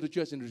need to go to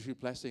church and receive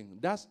blessing.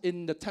 That's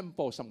in the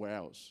temple somewhere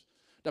else.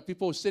 That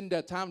people sin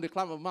their time, they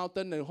climb a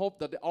mountain and hope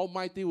that the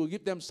Almighty will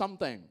give them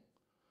something.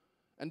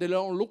 And they're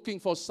all looking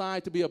for a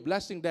sign to be a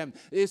blessing them.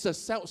 It's a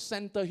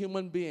self-centered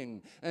human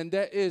being. And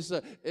there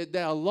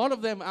are a lot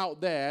of them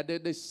out there.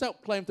 They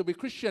self-claim to be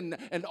Christian,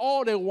 and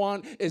all they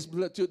want is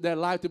their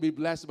life to be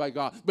blessed by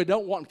God. But they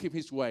don't want to keep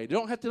His way. They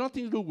don't have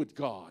nothing to do with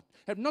God.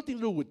 Have nothing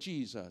to do with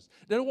Jesus.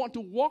 They don't want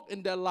to walk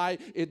in their life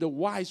in the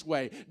wise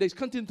way. They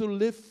continue to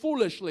live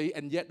foolishly,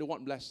 and yet they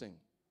want blessing.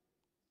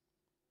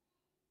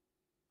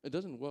 It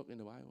doesn't work in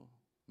the Bible.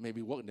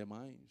 Maybe work in their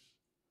minds.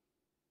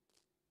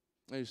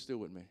 Are you still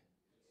with me?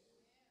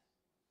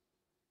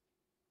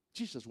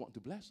 Jesus wants to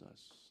bless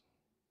us.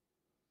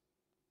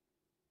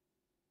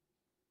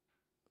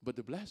 But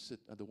the blessed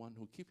are the ones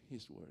who keep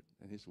His word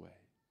and His way.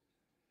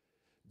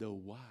 The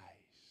wise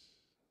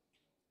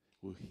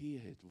will hear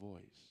His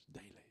voice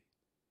daily.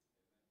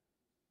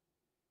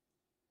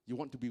 You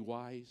want to be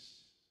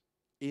wise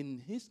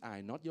in His eye,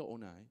 not your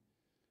own eye.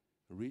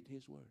 Read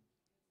His word.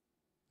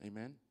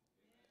 Amen.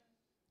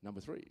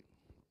 Number 3.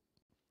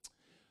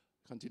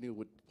 Continue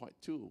with point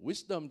 2.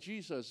 Wisdom,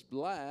 Jesus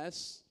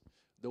bless.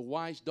 The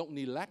wise don't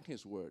neglect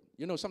His word.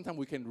 Sometimes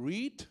we can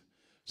read.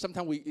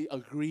 Sometimes we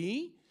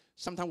agree.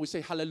 Sometimes we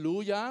say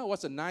hallelujah.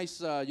 What's a nice,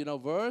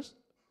 verse?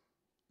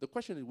 The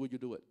question is, will you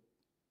do it?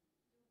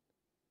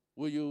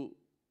 Will you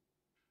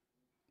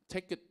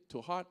take it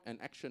to heart and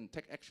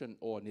take action,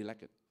 or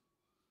neglect it?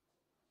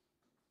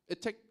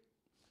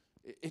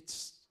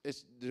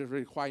 It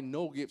requires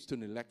no gifts to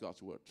neglect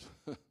God's word.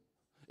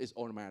 It's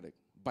automatic.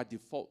 By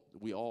default,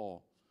 we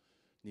all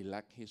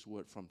neglect His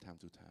word from time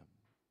to time.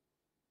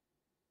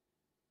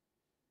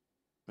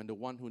 And the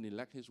one who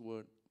neglect His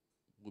word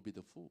will be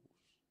the fools.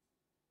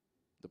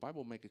 The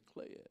Bible makes it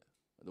clear.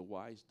 The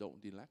wise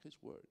don't neglect His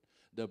word.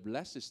 The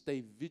blessed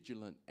stay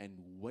vigilant and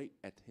wait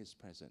at His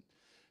presence.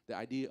 The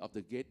idea of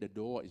the gate, the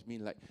door, is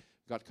mean like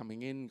God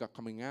coming in, God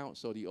coming out.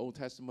 So the Old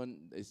Testament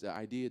is the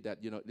idea that,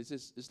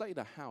 it's like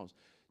the house.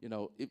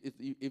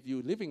 If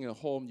you're living in a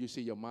home, you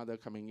see your mother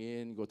coming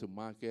in, go to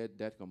market,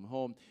 dad come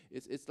home.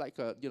 It's like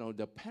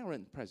the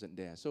parent present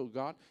there. So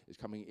God is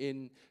coming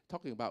in,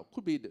 talking about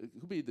could be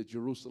the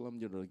Jerusalem,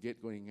 the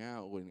gate going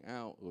out,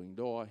 going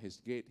door, His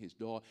gate, His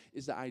door.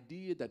 It's the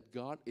idea that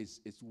God is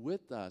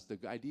with us. The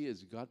idea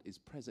is God is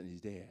present,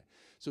 is there.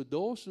 So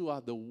those who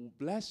are the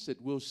blessed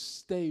will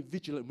stay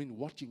vigilant,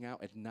 watching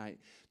out at night,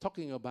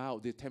 talking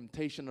about the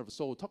temptation of the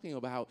soul, talking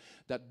about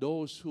that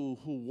those who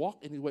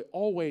walk in His way,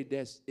 always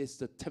is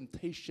the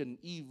temptation,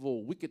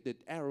 evil, wicked,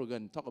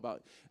 arrogant. Talk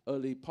about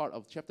early part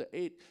of chapter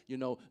 8,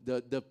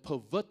 the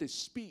perverted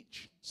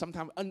speech,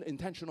 sometimes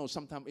unintentional,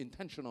 sometimes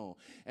intentional.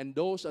 And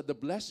those are the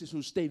blessed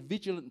who stay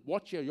vigilant,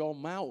 watch your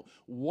mouth,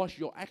 watch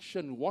your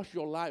action, watch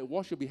your life,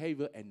 watch your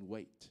behavior, and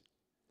wait.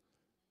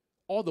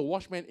 All the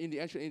watchmen in the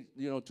action,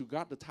 to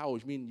guard the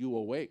towers mean you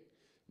awake.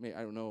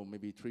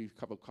 Maybe 3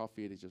 cups of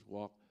coffee, they just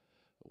walk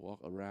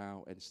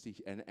around and see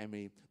an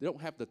enemy. They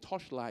don't have the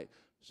torchlight,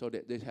 so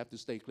that they have to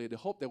stay clear. They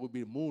hope there will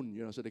be a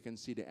moon, so they can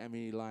see the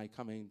enemy line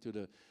coming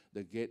to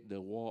the gate, the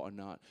wall or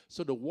not.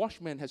 So the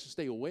watchman has to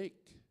stay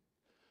awake.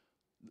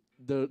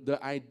 The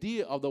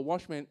idea of the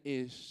watchman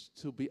is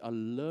to be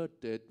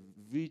alerted,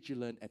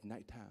 vigilant at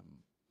nighttime,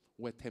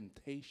 where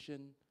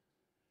temptation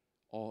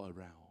all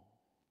around.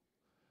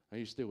 Are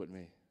you still with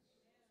me?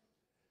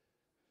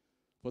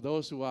 For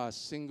those who are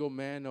single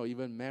men or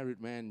even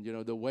married men,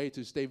 the way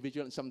to stay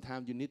vigilant,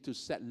 sometimes you need to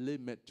set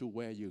limit to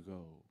where you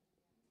go.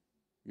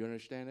 You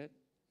understand it?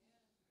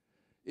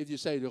 If you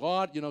say,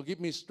 God, give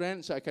me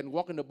strength so I can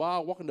walk in the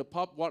bar, walk in the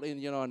pub, walk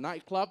in, a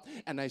nightclub,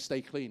 and I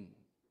stay clean.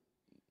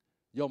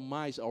 Your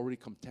mind is already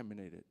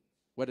contaminated.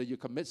 Whether you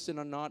commit sin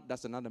or not,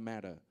 that's another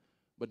matter.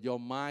 But your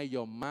mind,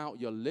 your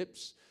mouth, your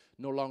lips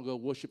no longer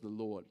worship the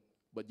Lord,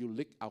 but you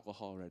lick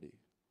alcohol already.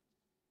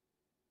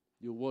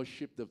 You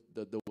worship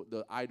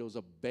the idols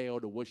of Baal,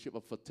 the worship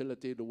of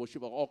fertility, the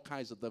worship of all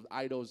kinds of the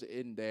idols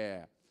in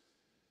there.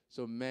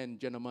 So men,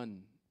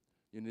 gentlemen,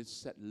 you need to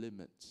set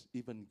limits.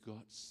 Even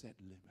God set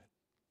limits.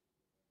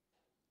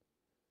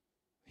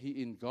 He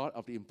is God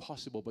of the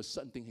impossible, but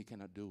certain things He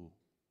cannot do.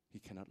 He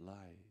cannot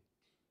lie.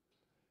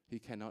 He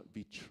cannot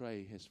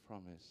betray His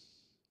promise.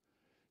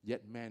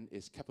 Yet man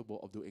is capable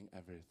of doing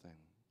everything.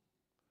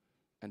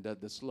 And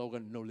the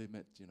slogan, no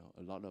limit,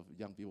 a lot of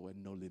young people were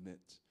no limit,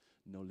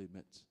 no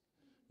limit.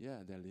 Yeah,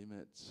 there are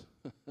limits.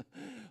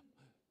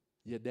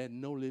 Yet there are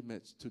no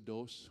limits to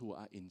those who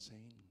are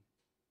insane.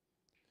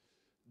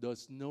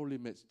 There's no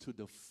limits to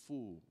the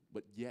fool,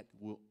 but yet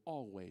will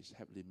always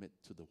have limit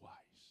to the wise.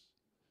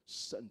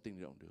 Certain things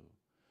they don't do.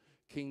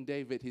 King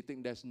David, he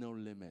think there's no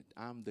limit.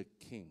 I'm the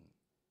king.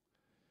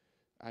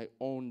 I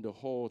own the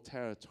whole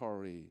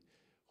territory.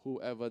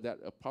 Whoever that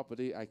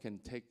property, I can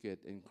take it,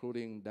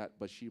 including that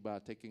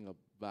Bathsheba taking a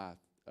bath.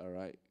 All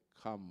right,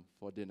 come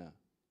for dinner.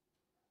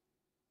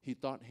 He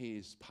thought he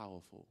is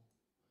powerful,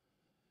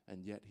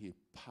 and yet he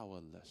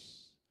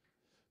powerless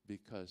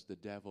because the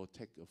devil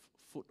take a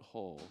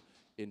foothold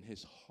in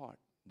his heart.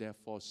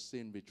 Therefore,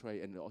 sin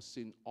betray and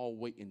sin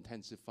always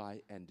intensify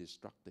and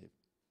destructive.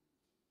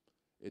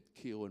 It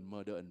kill and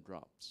murder and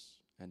drops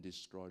and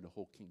destroy the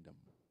whole kingdom.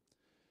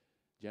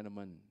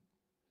 Gentlemen,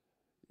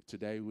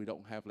 today we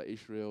don't have like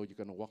Israel. You're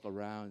going to walk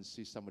around and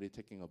see somebody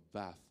taking a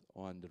bath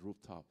on the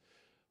rooftop.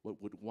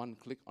 But with one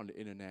click on the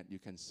internet, you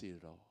can see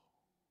it all.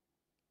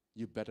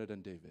 You're better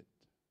than David.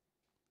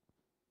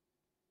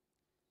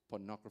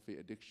 Pornography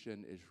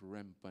addiction is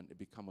rampant. It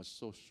becomes a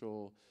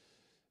social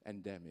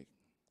endemic.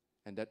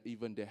 And that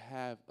even they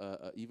have,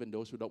 even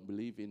those who don't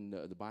believe in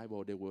the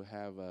Bible, they will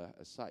have a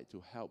site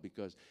to help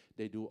because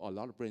they do a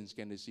lot of brain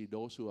scan. They see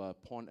those who are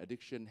porn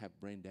addiction have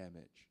brain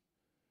damage.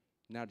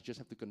 Now they just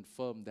have to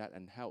confirm that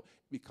and help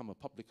become a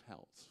public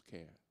health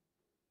care.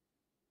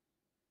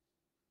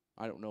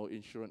 I don't know,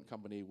 insurance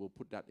company will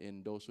put that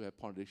in. Those who have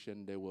porn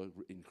addiction, they will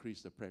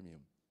increase the premium.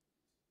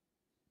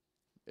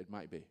 It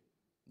might be.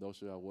 Those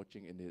who are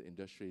watching in the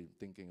industry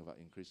thinking about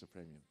increase the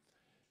premium.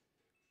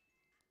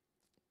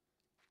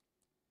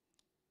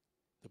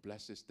 The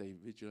blessed stay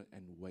vigilant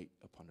and wait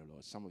upon the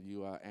Lord. Some of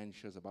you are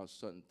anxious about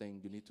certain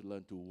things. You need to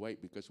learn to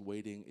wait because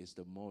waiting is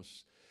the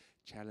most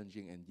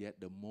challenging and yet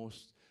the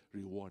most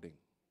rewarding.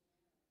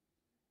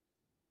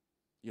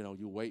 You know,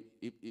 you wait.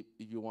 If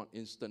you want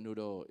instant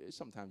noodle,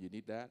 sometimes you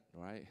need that,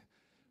 right?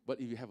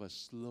 But if you have a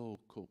slow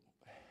cook,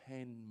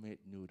 handmade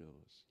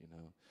noodles, you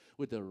know,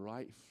 with the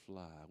right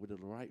flour, with the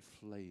right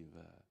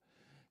flavor,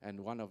 and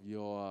one of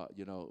your,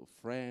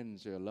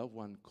 friends, your loved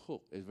one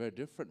cook, is very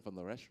different from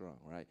the restaurant,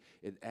 right?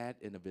 It adds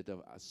in a bit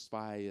of a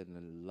spice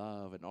and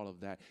love and all of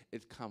that.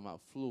 It comes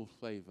out full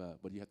flavor,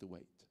 but you have to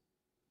wait.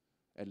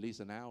 At least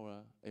an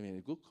hour. I mean,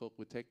 a good cook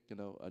would take,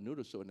 a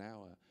noodle soup an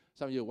hour.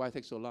 Some of you, why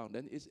take so long?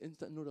 Then it's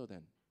instant noodle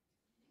then.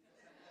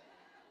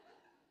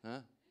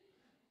 Huh?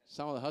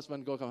 Some of the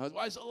husband go come,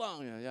 why so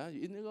long? Yeah,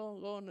 you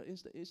go on the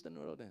instant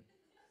noodle then.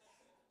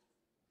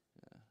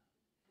 Yeah.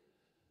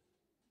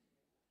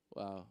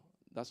 Well,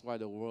 that's why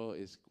the world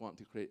is want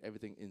to create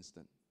everything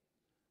instant.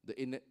 The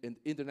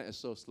internet is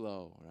so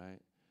slow, right?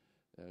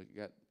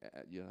 Got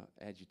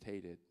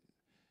agitated.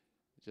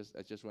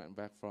 I just went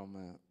back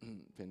from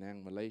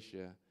Penang,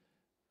 Malaysia,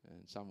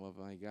 and some of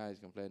my guys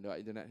complained, the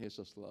internet here is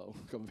so slow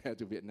compared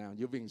to Vietnam.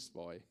 You're being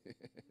spoiled.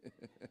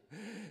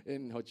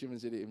 In Ho Chi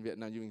Minh City, in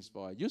Vietnam, you're being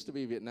spoiled. Used to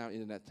be Vietnam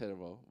internet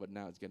terrible, but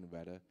now it's getting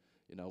better.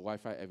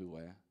 Wi-Fi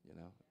everywhere,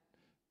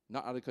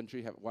 Not other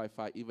country have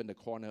Wi-Fi, even the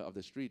corner of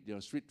the street,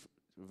 street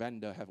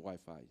vendor have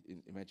Wi-Fi.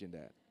 Imagine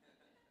that.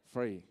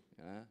 Free,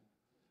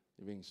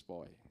 You're being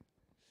spoiled.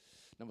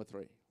 Number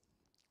 3.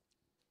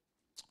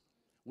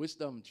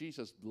 Wisdom,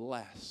 Jesus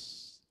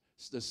bless.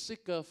 The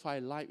seeker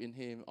find life in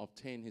him,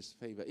 obtain his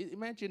favor.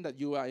 Imagine that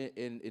you are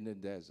in the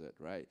desert,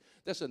 right?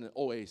 That's an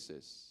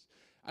oasis.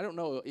 I don't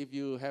know if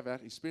you have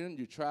that experience.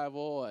 You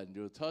travel and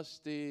you're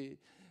thirsty.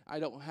 I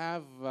don't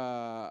have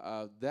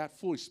that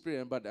full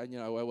experience, but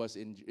I was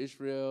in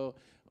Israel.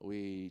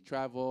 We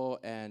traveled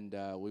and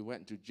we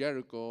went to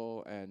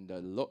Jericho and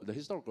the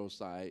historical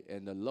site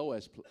and the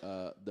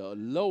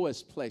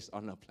lowest place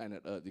on the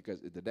planet Earth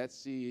because it's the Dead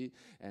Sea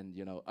and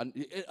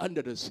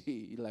under the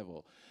sea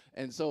level.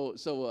 And so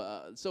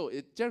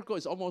Jericho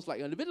is almost like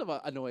a little bit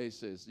of an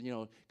oasis,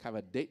 kind of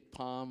a date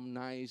palm,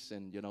 nice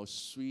and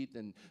sweet,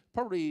 and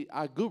probably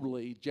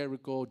arguably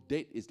Jericho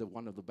date is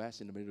one of the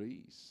best in the Middle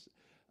East.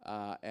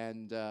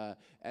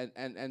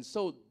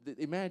 So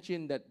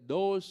imagine that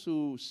those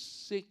who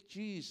seek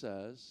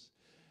Jesus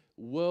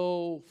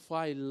will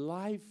find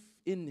life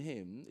in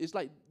him. It's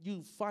like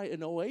you find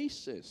an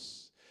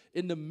oasis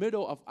in the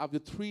middle of the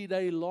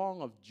 3-day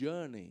long of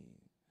journey.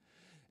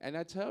 And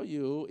I tell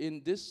you,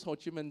 in this Ho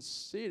Chi Minh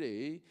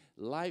City,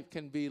 life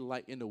can be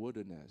like in the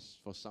wilderness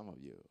for some of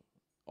you,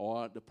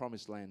 or the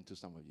promised land to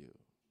some of you,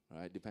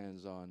 right?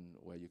 Depends on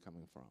where you're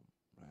coming from,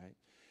 right?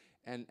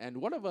 And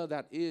whatever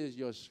that is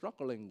you're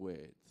struggling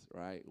with,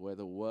 right?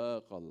 Whether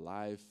work or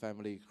life,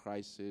 family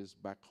crisis,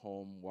 back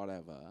home,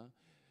 whatever,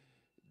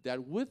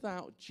 that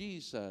without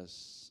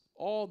Jesus,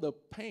 all the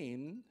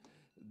pain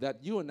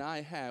that you and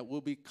I have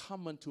will be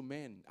common to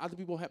men. Other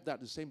people have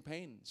the same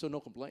pain, so no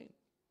complaint,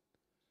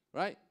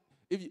 right?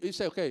 If you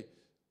say, okay,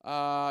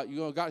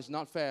 God is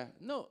not fair.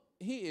 No,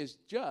 he is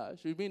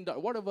just. We mean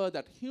that whatever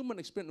that human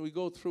experience we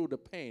go through, the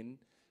pain,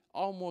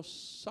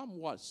 almost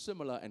somewhat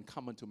similar and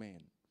common to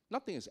man.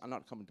 Nothing is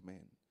not common to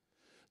man.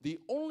 The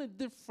only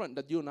difference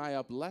that you and I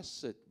are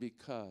blessed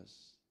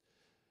because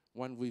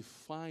when we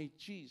find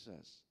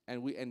Jesus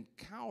and we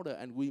encounter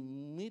and we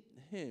meet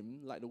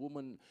him, like the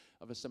woman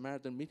of a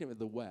Samaritan meet him at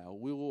the well,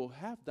 we will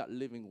have that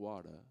living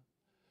water.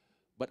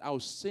 But our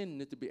sin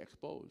need to be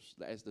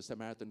exposed, as the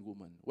Samaritan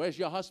woman. Where's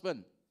your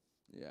husband?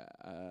 Yeah,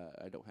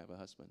 I don't have a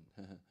husband.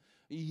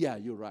 Yeah,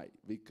 you're right,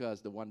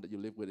 because the one that you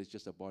live with is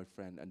just a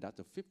boyfriend, and that's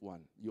the 5th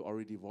one. You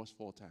already divorced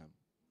 4 times.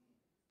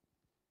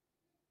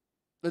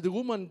 But the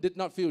woman did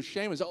not feel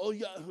shame and said, oh,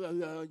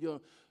 yeah.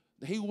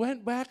 He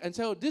went back and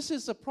said, this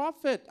is a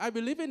prophet. I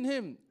believe in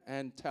him.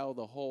 And tell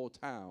the whole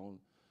town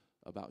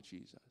about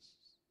Jesus.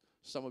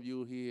 Some of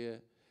you here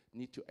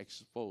need to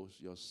expose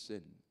your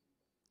sin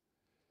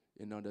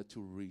in order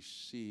to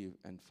receive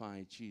and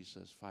find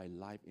Jesus, find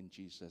life in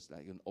Jesus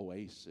like an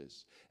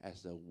oasis,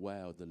 as the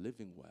well, the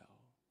living well.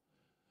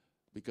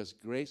 Because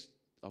grace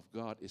of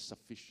God is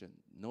sufficient.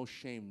 No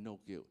shame, no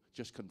guilt.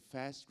 Just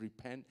confess,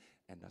 repent,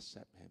 and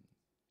accept him.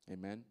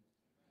 Amen.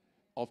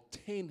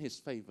 Obtain his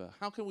favor.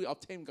 How can we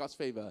obtain God's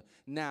favor?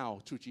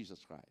 Now, through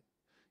Jesus Christ.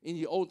 In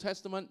the Old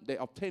Testament, they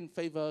obtained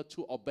favor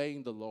to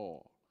obeying the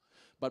law.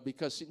 But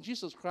because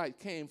Jesus Christ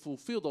came,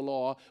 fulfill the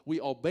law,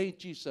 we obey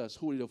Jesus,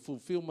 who is the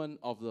fulfillment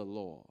of the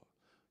law.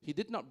 He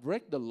did not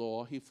break the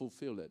law, he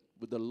fulfilled it.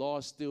 But the law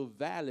is still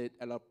valid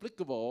and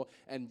applicable,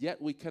 and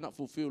yet we cannot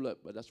fulfill it.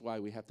 But that's why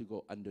we have to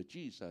go under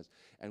Jesus.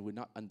 And we're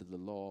not under the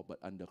law, but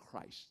under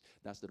Christ.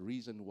 That's the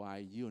reason why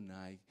you and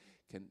I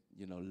can,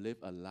 live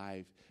a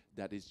life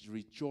that is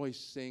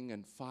rejoicing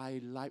and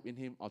find life in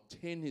him,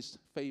 obtain his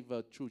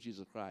favor through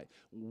Jesus Christ.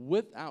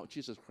 Without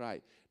Jesus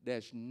Christ,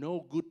 there's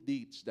no good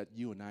deeds that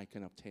you and I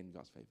can obtain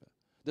God's favor.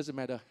 Doesn't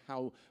matter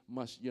how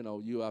much,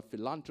 you are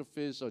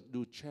philanthropist or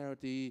do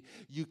charity,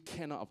 you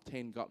cannot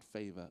obtain God's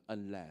favor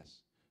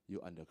unless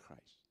you're under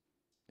Christ.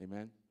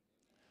 Amen?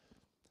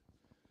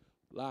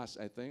 Last,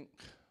 I think,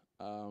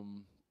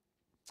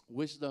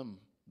 wisdom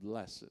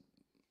blessed.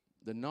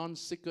 The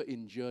non-seeker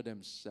injure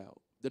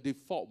themselves. The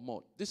default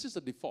mode. This is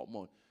the default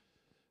mode.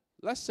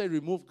 Let's say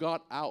remove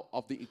God out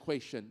of the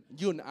equation.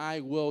 You and I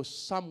will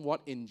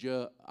somewhat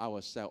injure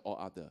ourselves or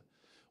other.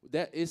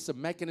 There is a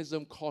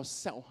mechanism called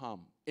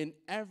self-harm. In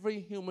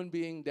every human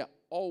being, there's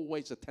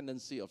always a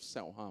tendency of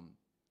self-harm.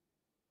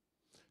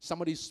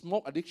 Somebody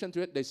smoke addiction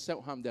to it, they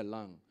self-harm their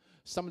lung.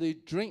 Somebody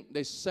drink,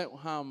 they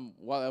self-harm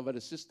whatever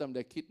the system,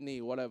 their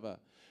kidney, whatever.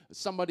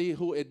 Somebody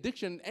who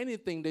addiction,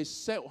 anything, they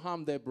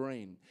self-harm their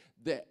brain.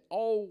 They're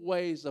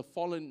always a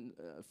fallen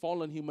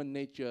human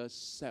nature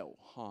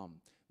self-harm.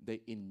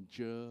 They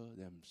injure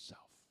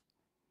themselves.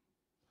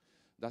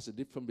 That's the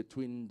difference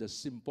between the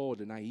simple,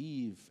 the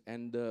naive,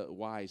 and the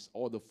wise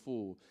or the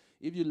fool.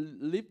 If you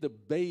leave the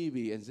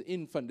baby as an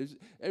infant,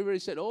 everybody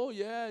said, oh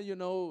yeah,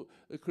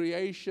 the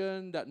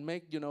creation that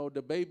make,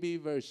 the baby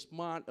very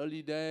smart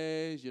early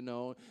days,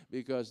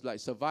 because like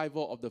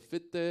survival of the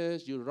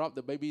fittest, you drop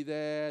the baby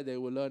there, they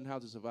will learn how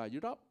to survive. You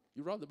drop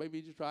the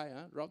baby to try,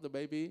 drop the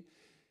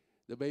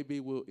baby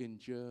will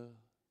injure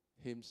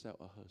himself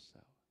or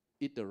herself.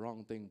 Eat the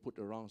wrong thing, put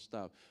the wrong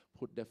stuff,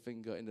 put their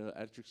finger in the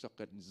electric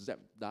socket and zap,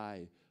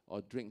 die,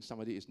 or drink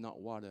somebody is not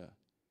water.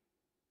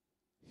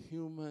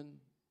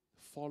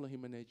 Fallen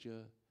human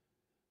nature,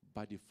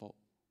 by default,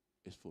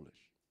 is foolish.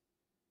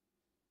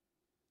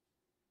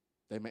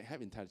 They might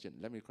have intelligence.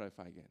 Let me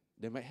clarify again.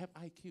 They might have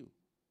IQ,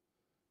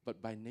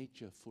 but by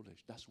nature,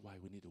 foolish. That's why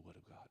we need the Word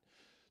of God,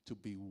 to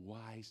be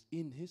wise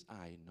in his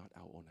eye, not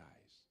our own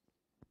eyes.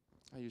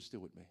 Are you still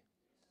with me?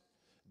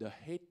 The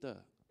hater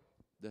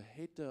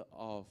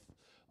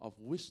of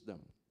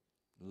wisdom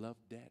love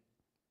death.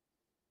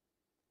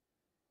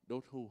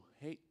 Those who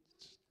hate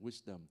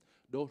wisdom,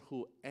 those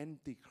who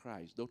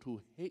anti-Christ, those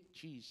who hate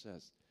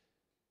Jesus,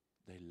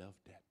 they love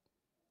death.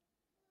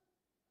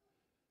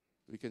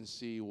 We can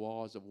see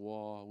wars of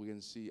war. We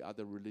can see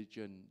other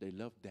religion. They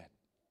love death.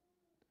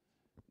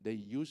 They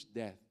use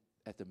death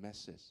as the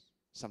message.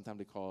 Sometimes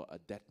they call a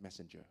death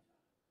messenger.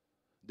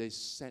 They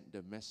send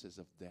the message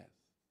of death.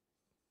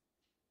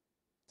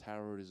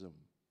 Terrorism.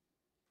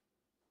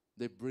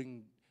 They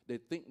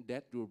think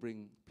death will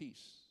bring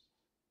peace.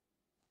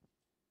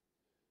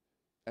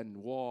 And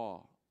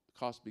war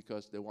caused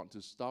because they want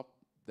to stop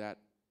that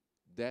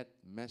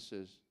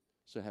message,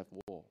 so have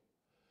war.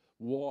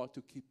 War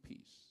to keep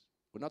peace.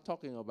 We're not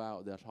talking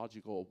about the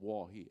logical of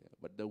war here,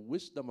 but the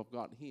wisdom of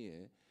God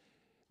here,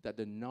 that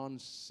the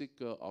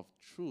non-seeker of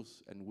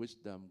truth and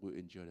wisdom will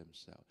injure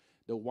themselves.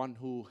 The one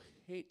who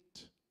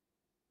hate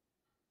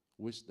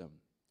wisdom,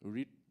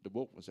 read the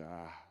book and say,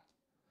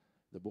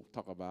 the book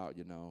talk about,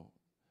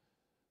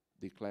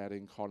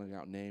 declaring, calling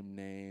out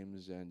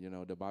names,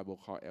 and, the Bible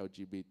called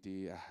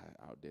LGBT,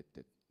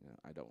 outdated.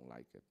 I don't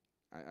like it.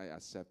 I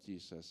accept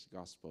Jesus'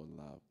 gospel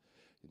love.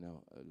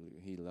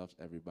 He loves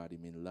everybody.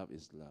 Love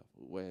is love.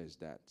 Where is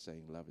that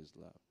saying love is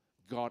love?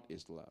 God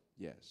is love,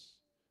 yes.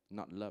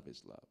 Not love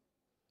is love.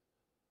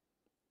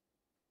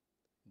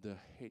 The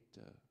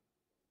hater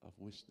of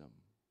wisdom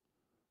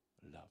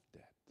love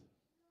death.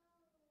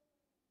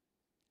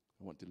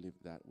 I want to leave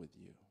that with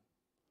you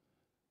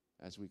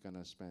as we're going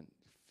to spend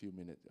a few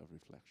minutes of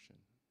reflection.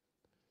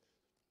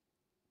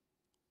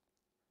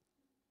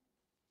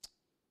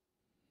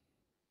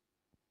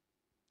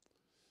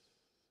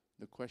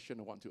 The question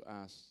I want to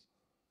ask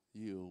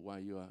you while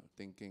you are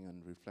thinking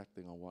and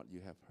reflecting on what you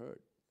have heard,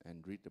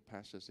 and read the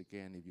passage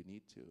again if you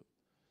need to.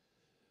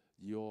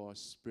 Your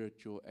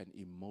spiritual and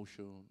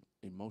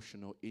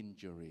emotional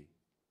injury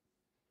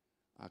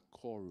are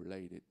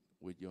correlated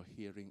with your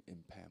hearing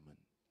impairment.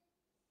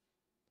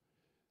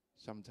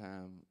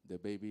 Sometimes the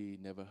baby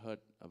never heard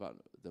about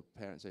the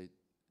parents say,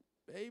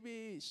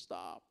 baby,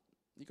 stop.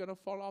 You're going to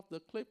fall off the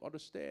cliff or the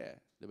stair.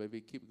 The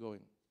baby keep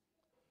going.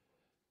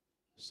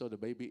 So the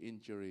baby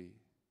injury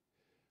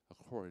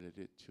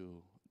correlated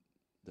to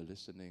the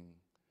listening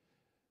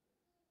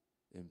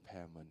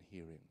impairment,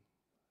 hearing.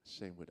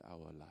 Same with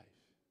our life.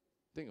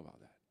 Think about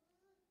that.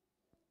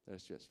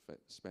 Let's just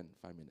spend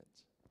 5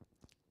 minutes.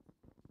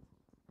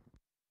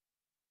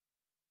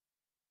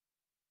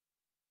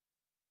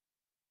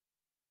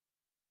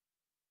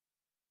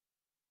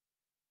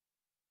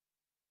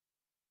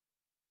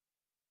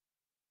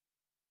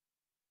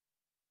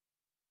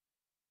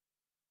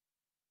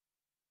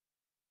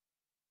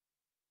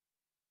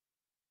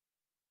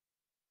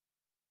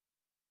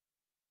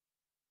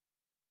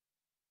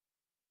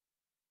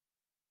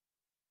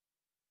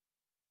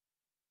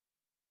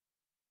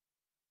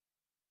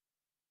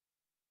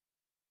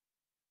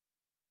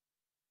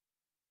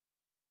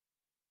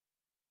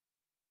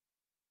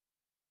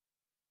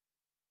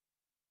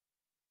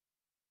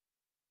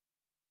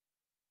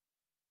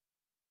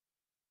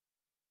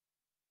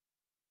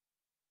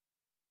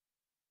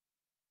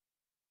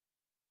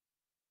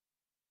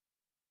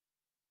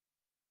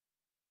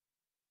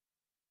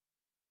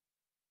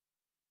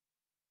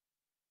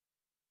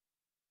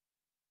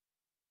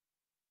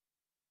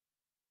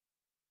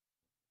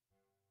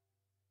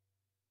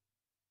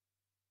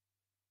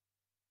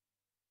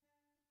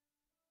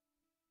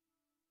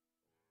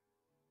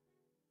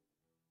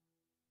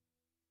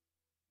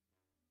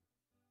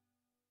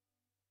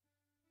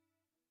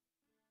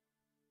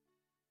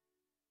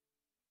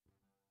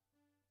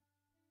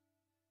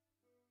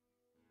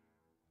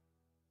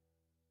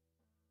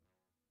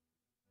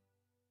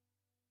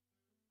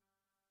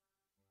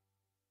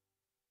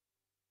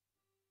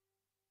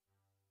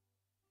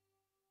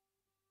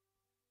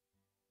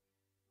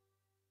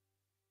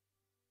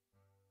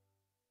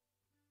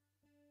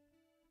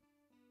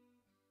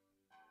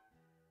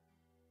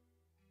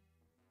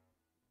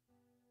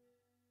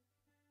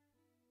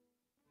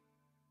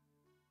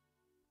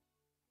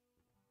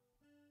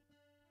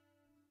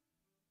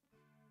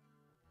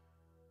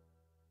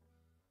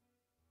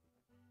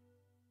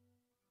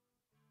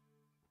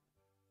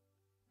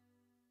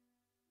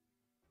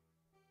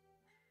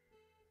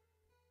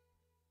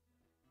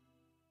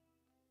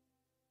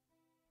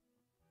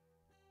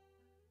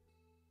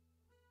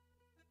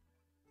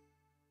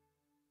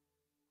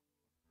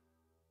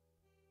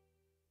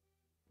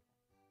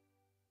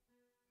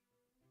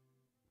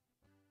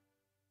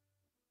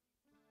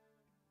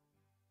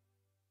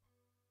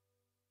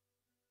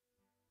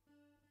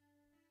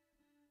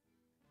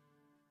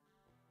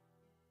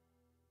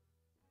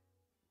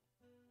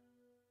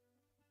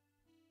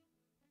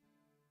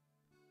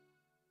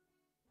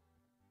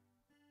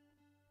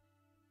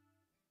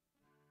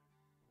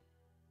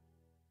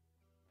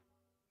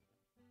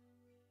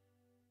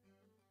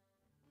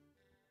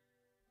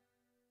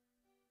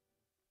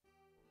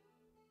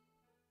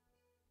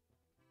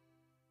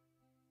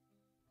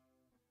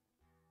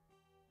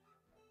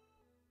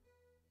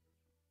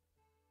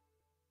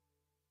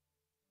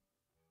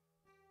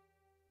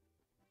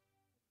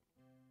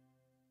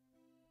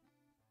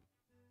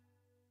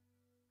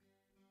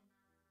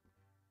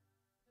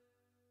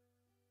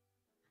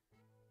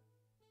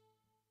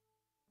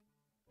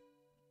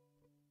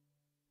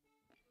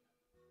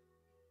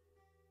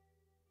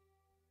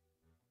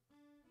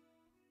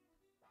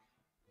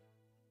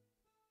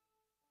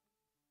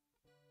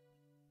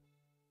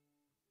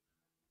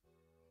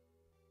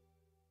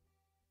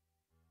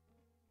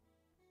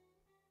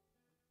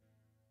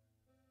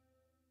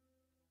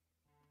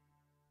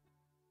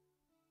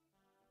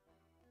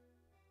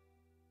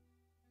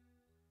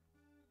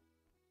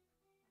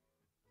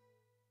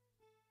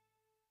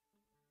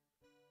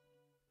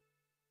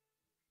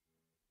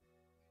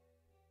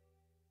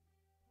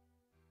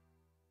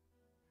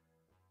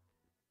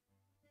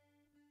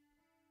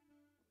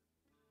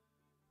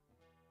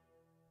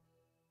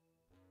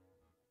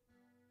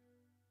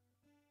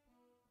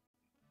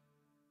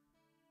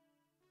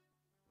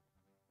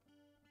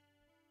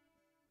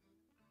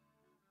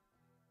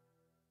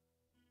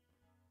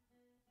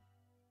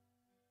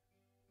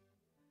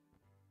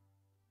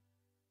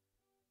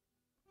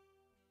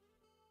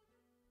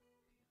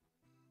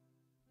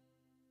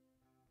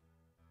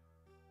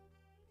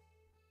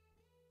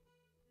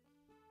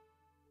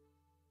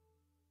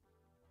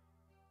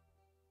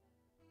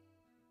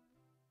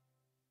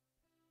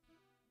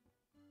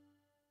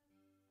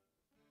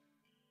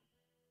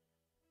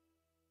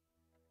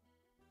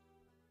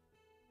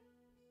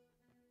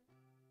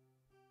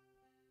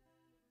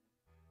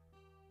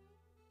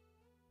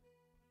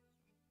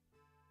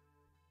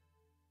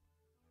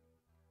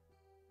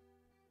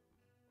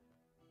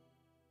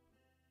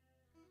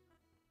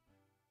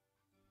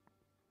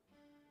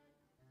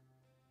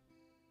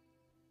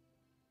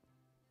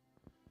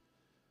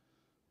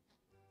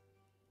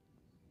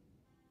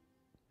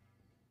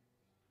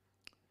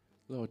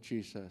 Lord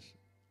Jesus,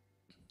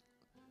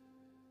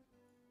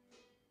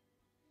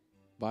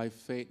 by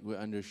faith we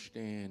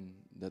understand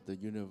that the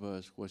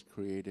universe was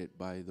created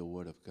by the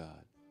Word of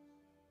God,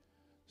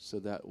 so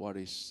that what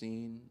is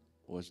seen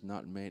was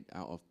not made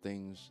out of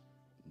things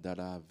that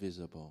are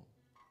visible.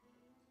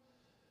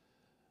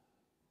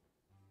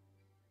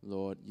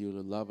 Lord, you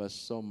love us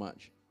so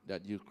much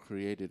that you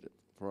created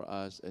for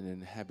us an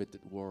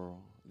inhabited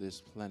world,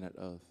 this planet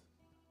Earth.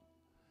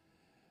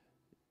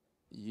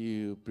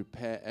 You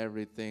prepare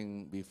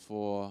everything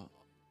before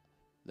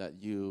that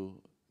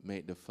you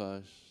made the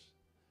first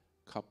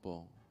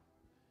couple.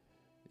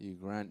 You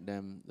grant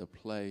them the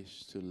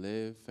place to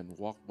live and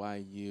walk by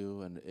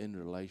you and in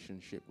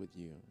relationship with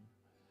you.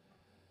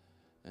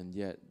 And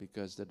yet,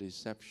 because the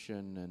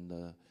deception and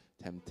the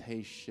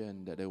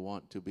temptation that they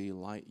want to be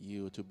like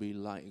you, to be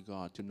like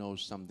God, to know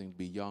something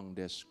beyond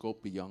their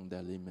scope, beyond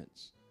their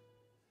limits.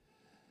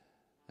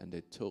 And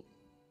they took,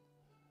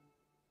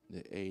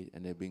 they ate,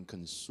 and they've been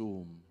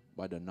consumed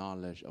by the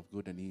knowledge of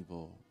good and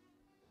evil.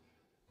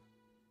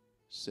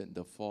 Since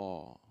the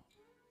fall,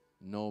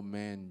 no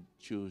man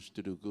choose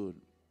to do good,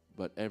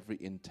 but every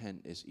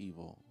intent is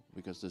evil,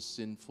 because the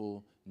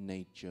sinful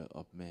nature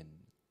of men.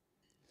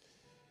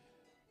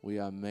 We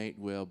are made,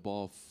 we are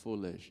born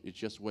foolish. It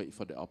just wait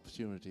for the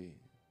opportunity.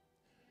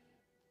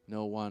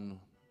 No one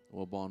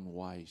was born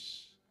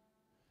wise.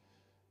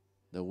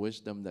 The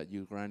wisdom that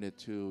you granted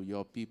to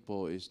your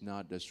people is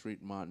not the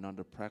street smart, not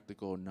the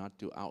practical, not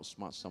to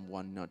outsmart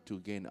someone, not to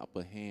gain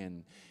upper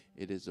hand.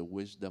 It is the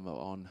wisdom of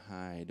on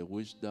high, the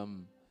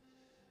wisdom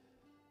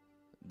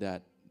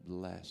that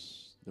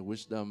bless, the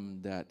wisdom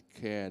that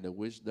care, the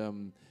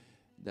wisdom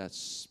that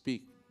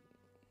speak,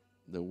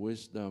 the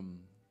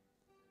wisdom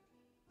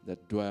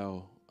that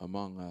dwell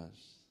among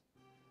us.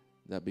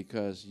 That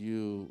because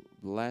you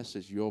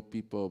blesses your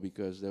people,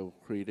 because they were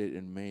created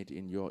and made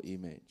in your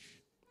image.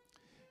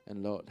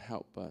 And Lord,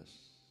 help us.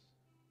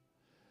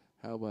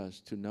 Help us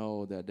to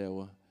know that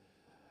there'll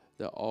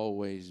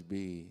always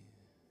be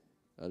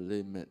a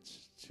limit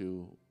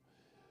to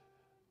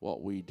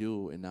what we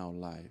do in our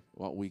life,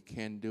 what we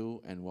can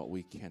do and what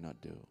we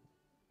cannot do.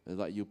 It's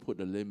like you put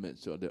the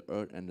limits to the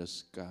earth and the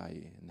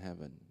sky in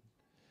heaven.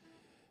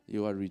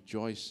 You are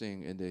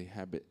rejoicing in the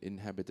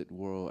inhabited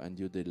world, and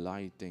you're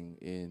delighting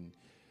in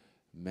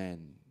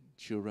men,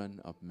 children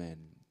of men.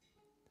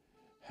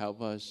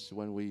 Help us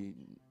when we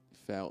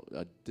felt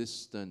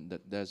distant,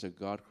 that there's a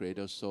God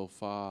creator so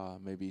far,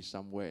 maybe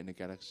somewhere in the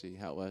galaxy.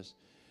 Help us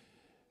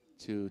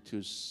to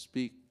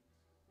speak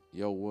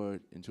your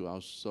word into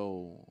our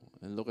soul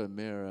and look at the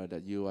mirror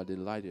that you are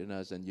delighted in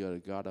us and you're a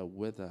God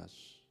with us.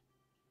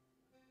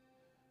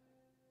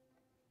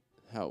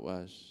 Help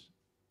us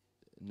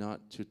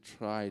not to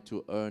try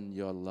to earn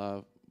your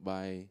love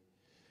by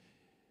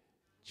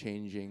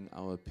changing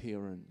our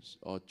appearance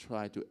or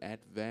try to add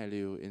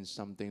value in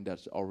something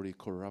that's already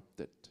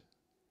corrupted.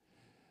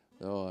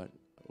 Lord,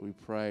 we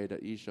pray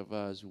that each of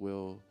us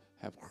will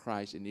have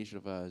Christ in each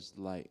of us,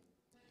 like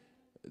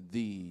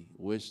the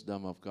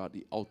wisdom of God,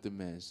 the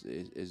ultimate,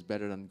 is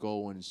better than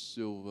gold and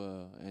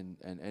silver and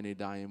any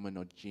diamond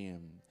or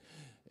gem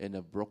in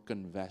a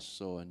broken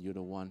vessel, and you're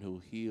the one who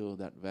healed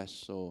that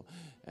vessel.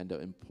 And the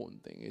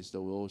important thing is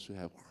those who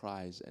have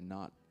Christ and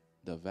not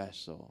the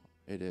vessel.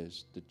 It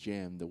is the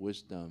gem, the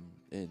wisdom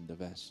in the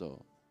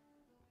vessel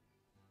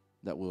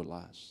that will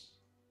last.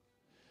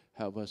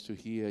 Help us to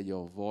hear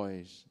your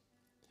voice,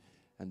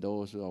 and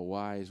those who are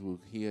wise will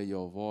hear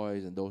your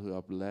voice, and those who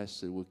are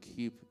blessed will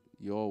keep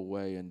your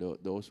way, and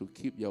those who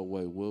keep your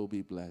way will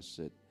be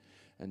blessed.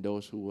 And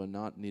those who will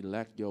not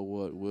neglect your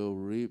word will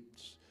reap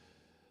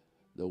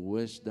the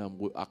wisdom,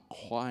 will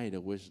acquire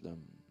the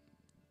wisdom.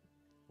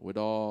 With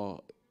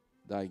all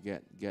thy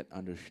get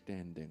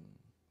understanding.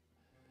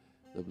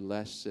 The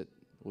blessed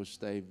will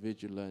stay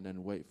vigilant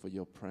and wait for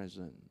your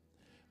presence.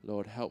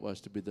 Lord, help us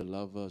to be the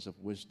lovers of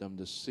wisdom,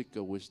 the seeker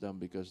of wisdom,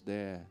 because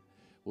there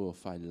we'll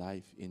find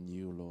life in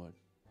you, Lord.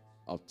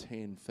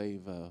 Obtain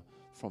favor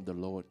from the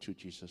Lord through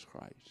Jesus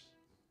Christ.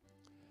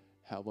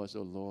 Help us,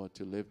 O Lord,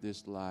 to live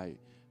this life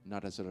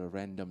not as a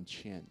random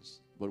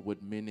chance, but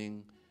with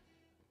meaning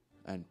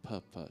and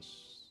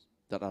purpose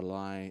that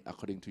align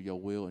according to your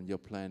will and your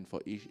plan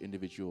for each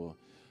individual.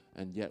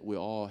 And yet we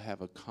all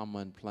have a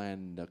common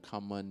plan, a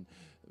common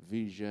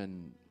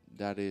vision,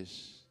 that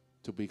is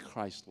to be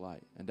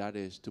Christ-like, and that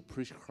is to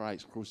preach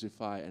Christ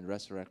crucified and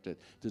resurrected,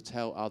 to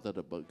tell others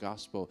the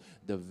gospel,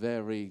 the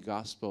very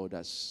gospel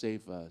that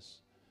saved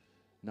us,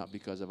 not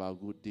because of our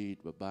good deed,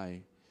 but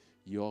by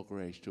your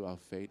grace through our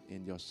faith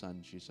in your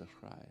Son, Jesus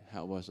Christ.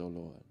 Help us, O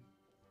Lord.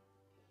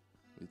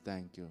 We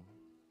thank you.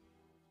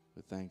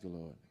 We thank you,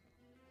 Lord.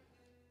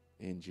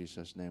 In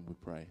Jesus' name we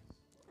pray.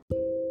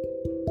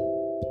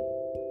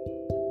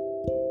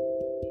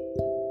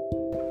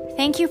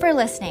 Thank you for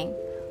listening.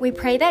 We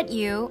pray that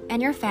you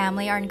and your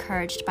family are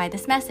encouraged by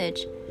this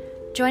message.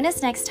 Join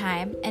us next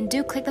time, and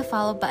do click the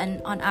follow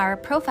button on our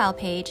profile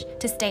page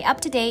to stay up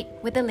to date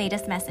with the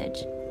latest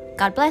message.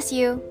 God bless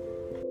you.